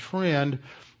 is a trend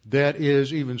that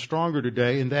is even stronger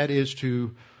today, and that is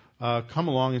to come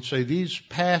along and say these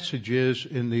passages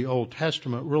in the Old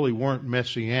Testament really weren't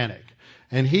messianic.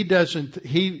 And he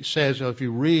says, if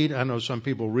you read, I know some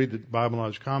people read the Bible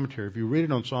Knowledge Commentary, if you read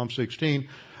it on Psalm 16,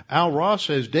 Al Ross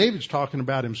says David's talking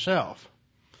about himself.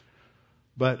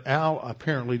 But Al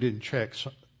apparently didn't check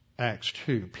Acts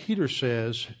 2. Peter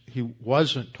says he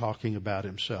wasn't talking about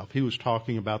himself. He was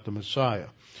talking about the Messiah.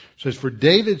 It says, for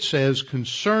David says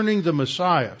concerning the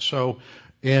Messiah. So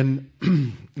in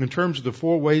terms of the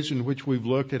four ways in which we've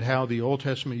looked at how the Old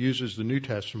Testament uses the New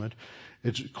Testament,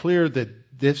 it's clear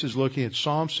that this is looking at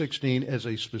Psalm 16 as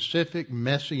a specific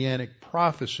messianic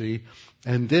prophecy,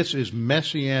 and this is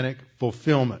messianic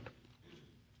fulfillment.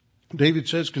 David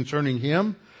says concerning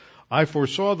him, I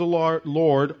foresaw the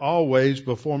Lord always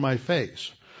before my face,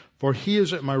 for he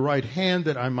is at my right hand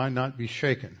that I might not be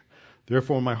shaken.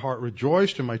 Therefore my heart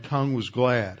rejoiced and my tongue was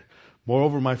glad.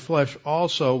 Moreover, my flesh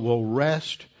also will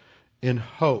rest in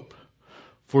hope.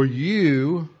 For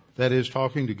you, that is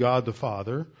talking to God the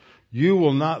Father, you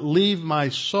will not leave my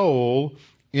soul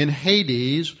in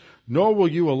Hades, nor will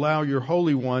you allow your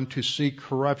Holy One to see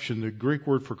corruption. The Greek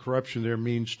word for corruption there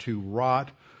means to rot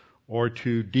or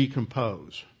to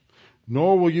decompose.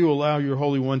 Nor will you allow your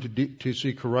Holy One to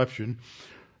see corruption.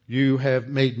 You have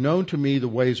made known to me the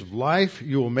ways of life.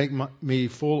 You will make me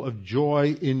full of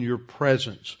joy in your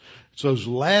presence. It's those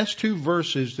last two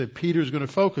verses that Peter's going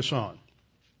to focus on.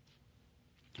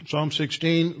 Psalm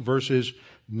 16, verses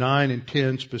 9 and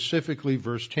 10, specifically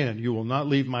verse 10. You will not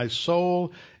leave my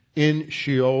soul in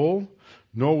Sheol,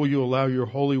 nor will you allow your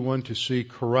Holy One to see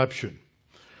corruption.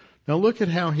 Now look at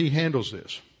how he handles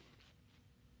this.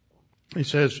 He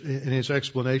says in his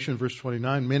explanation, verse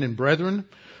 29, men and brethren,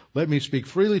 let me speak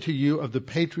freely to you of the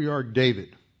patriarch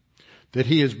David, that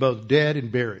he is both dead and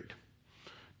buried.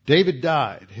 David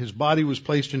died. His body was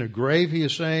placed in a grave, he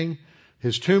is saying.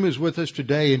 His tomb is with us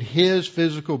today, and his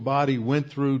physical body went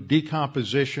through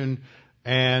decomposition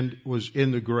and was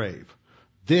in the grave.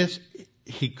 This,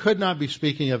 he could not be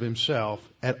speaking of himself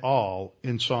at all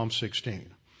in Psalm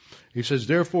 16. He says,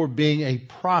 therefore, being a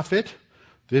prophet,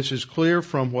 this is clear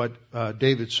from what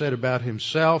David said about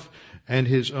himself and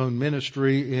his own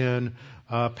ministry in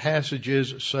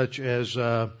passages such as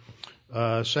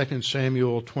 2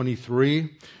 Samuel 23,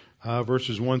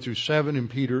 verses 1 through 7.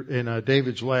 In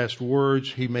David's last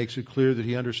words, he makes it clear that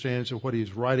he understands that what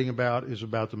he's writing about is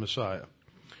about the Messiah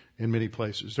in many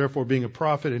places. Therefore, being a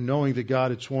prophet and knowing that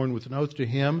God had sworn with an oath to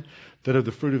him that of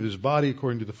the fruit of his body,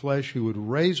 according to the flesh, he would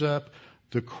raise up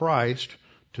the Christ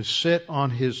to sit on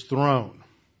his throne.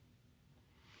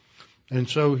 And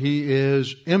so he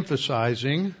is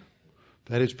emphasizing,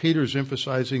 that is, Peter's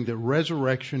emphasizing that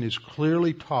resurrection is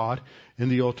clearly taught in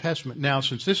the Old Testament. Now,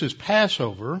 since this is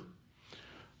Passover,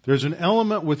 there's an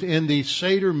element within the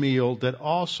Seder meal that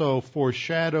also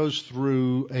foreshadows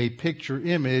through a picture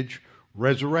image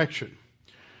resurrection.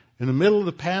 In the middle of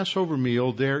the Passover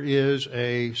meal, there is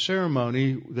a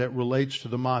ceremony that relates to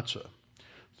the matzah.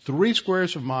 3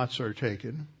 squares of matzah are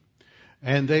taken,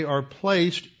 and they are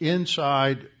placed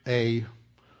inside a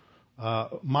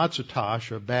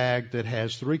matzah, a bag that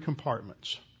has 3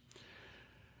 compartments.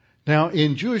 Now,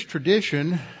 in Jewish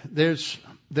tradition,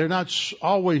 they're not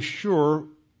always sure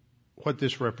what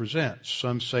this represents.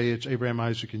 Some say it's Abraham,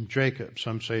 Isaac, and Jacob.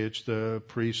 Some say it's the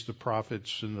priests, the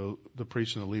prophets, and the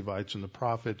priests and the Levites and the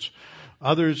prophets.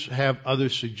 Others have other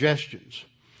suggestions.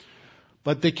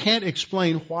 But they can't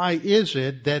explain why is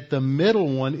it that the middle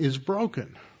one is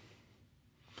broken.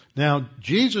 Now,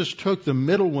 Jesus took the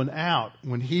middle one out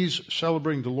when he's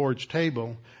celebrating the Lord's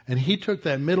table, and he took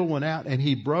that middle one out and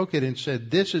he broke it and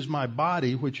said, this is my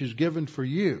body which is given for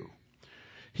you.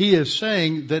 He is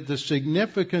saying that the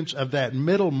significance of that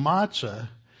middle matzah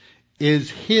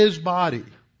is his body,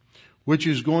 which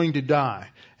is going to die.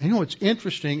 And you know what's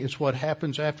interesting is what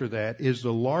happens after that is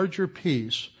the larger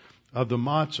piece of the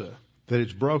matzah that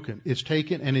it's broken. It's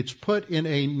taken and it's put in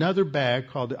another bag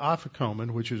called the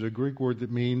afikomen, which is a Greek word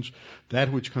that means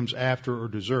that which comes after or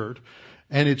dessert.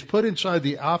 And it's put inside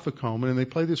the afikomen, and they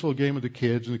play this little game with the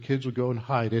kids, and the kids will go and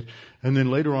hide it. And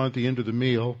then later on at the end of the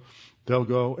meal, they'll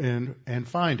go and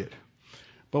find it.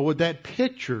 But what that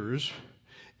pictures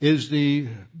is the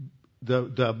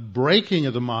breaking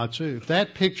of the matzah. If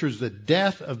that pictures the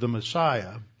death of the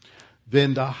Messiah,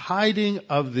 then the hiding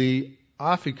of the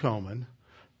afikomen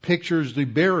pictures the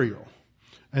burial.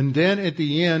 And then at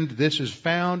the end, this is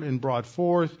found and brought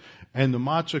forth, and the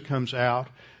matzah comes out,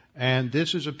 and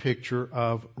this is a picture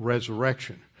of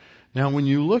resurrection. Now, when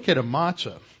you look at a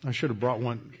matzah, I should have brought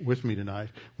one with me tonight.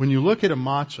 When you look at a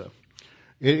matzah,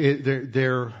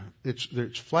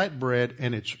 it's flat bread,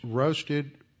 and it's roasted,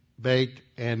 baked,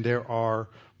 and there are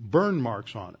burn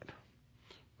marks on it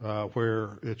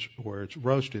where it's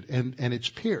roasted, and it's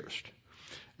pierced.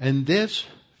 And this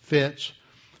fits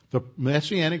the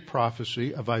messianic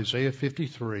prophecy of Isaiah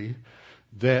 53,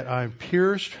 that I'm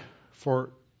pierced for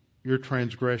your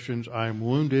transgressions, I am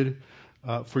wounded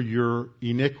for your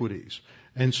iniquities.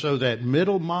 And so that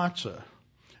middle matzah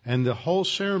and the whole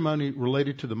ceremony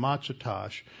related to the matzah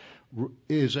tash and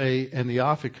the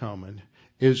afikomen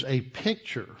is a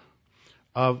picture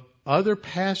of other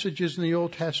passages in the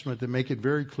Old Testament that make it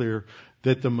very clear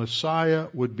that the Messiah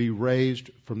would be raised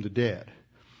from the dead.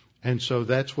 And so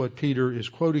that's what Peter is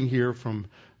quoting here from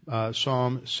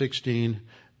Psalm 16,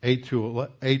 8 to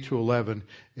 11,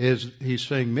 is he's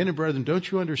saying, men and brethren,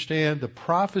 don't you understand the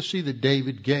prophecy that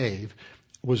David gave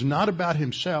was not about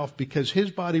himself, because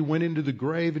his body went into the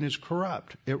grave and is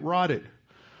corrupt. It rotted.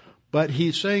 But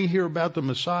he's saying here about the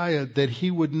Messiah that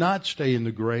he would not stay in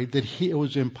the grave, that it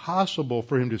was impossible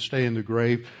for him to stay in the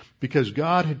grave because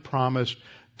God had promised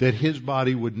that his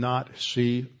body would not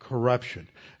see corruption.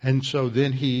 And so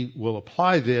then he will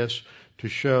apply this to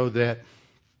show that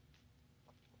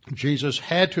Jesus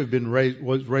had to have been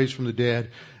raised from the dead.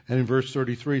 And in verse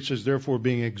 33 it says, therefore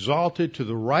being exalted to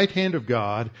the right hand of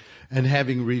God and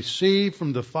having received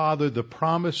from the Father the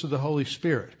promise of the Holy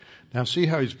Spirit. Now see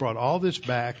how he's brought all this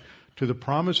back to the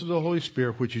promise of the Holy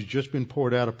Spirit, which has just been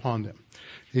poured out upon them.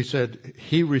 He said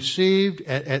he received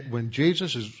when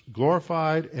Jesus is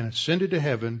glorified and ascended to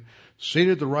heaven,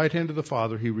 seated at the right hand of the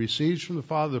Father, he receives from the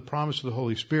Father the promise of the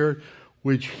Holy Spirit,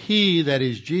 which he, that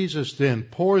is Jesus, then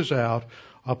pours out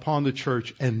upon the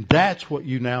church. And that's what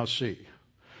you now see.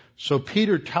 So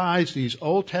Peter ties these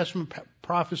Old Testament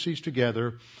prophecies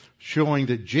together, showing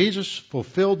that Jesus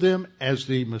fulfilled them as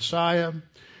the Messiah.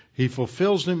 He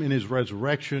fulfills them in his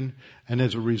resurrection, and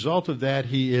as a result of that,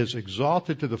 he is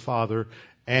exalted to the Father,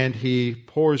 and he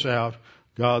pours out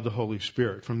God the Holy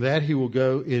Spirit. From that, he will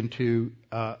go into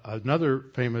another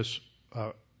famous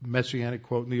messianic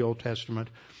quote in the Old Testament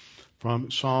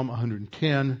from Psalm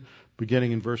 110,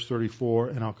 beginning in verse 34,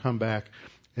 and I'll come back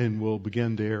and we'll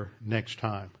begin there next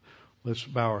time. Let's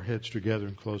bow our heads together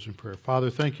and close in prayer. Father,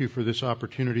 thank you for this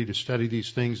opportunity to study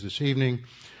these things this evening,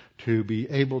 to be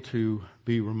able to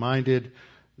be reminded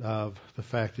of the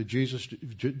fact that Jesus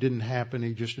didn't happen.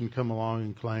 He just didn't come along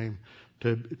and claim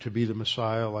to be the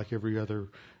Messiah like every other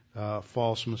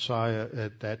false Messiah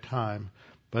at that time,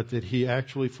 but that he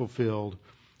actually fulfilled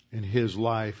in his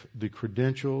life the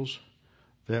credentials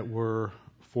that were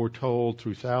foretold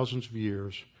through thousands of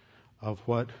years of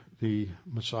what the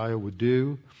Messiah would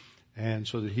do, and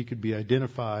so that he could be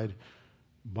identified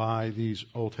by these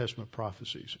Old Testament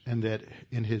prophecies. And that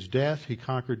in his death, he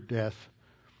conquered death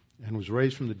and was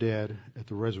raised from the dead at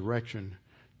the resurrection,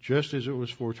 just as it was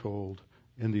foretold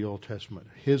in the Old Testament.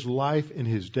 His life and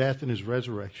his death and his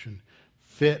resurrection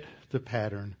fit the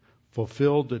pattern,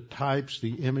 fulfilled the types,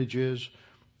 the images,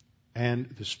 and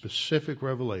the specific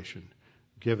revelation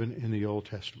given in the Old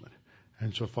Testament.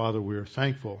 And so, Father, we are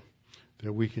thankful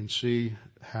that we can see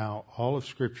how all of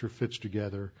Scripture fits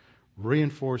together,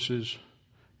 reinforces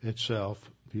itself,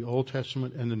 the Old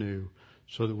Testament and the New,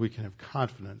 so that we can have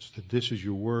confidence that this is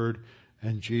your word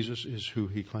and Jesus is who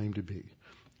he claimed to be.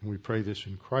 And we pray this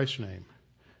in Christ's name.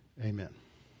 Amen.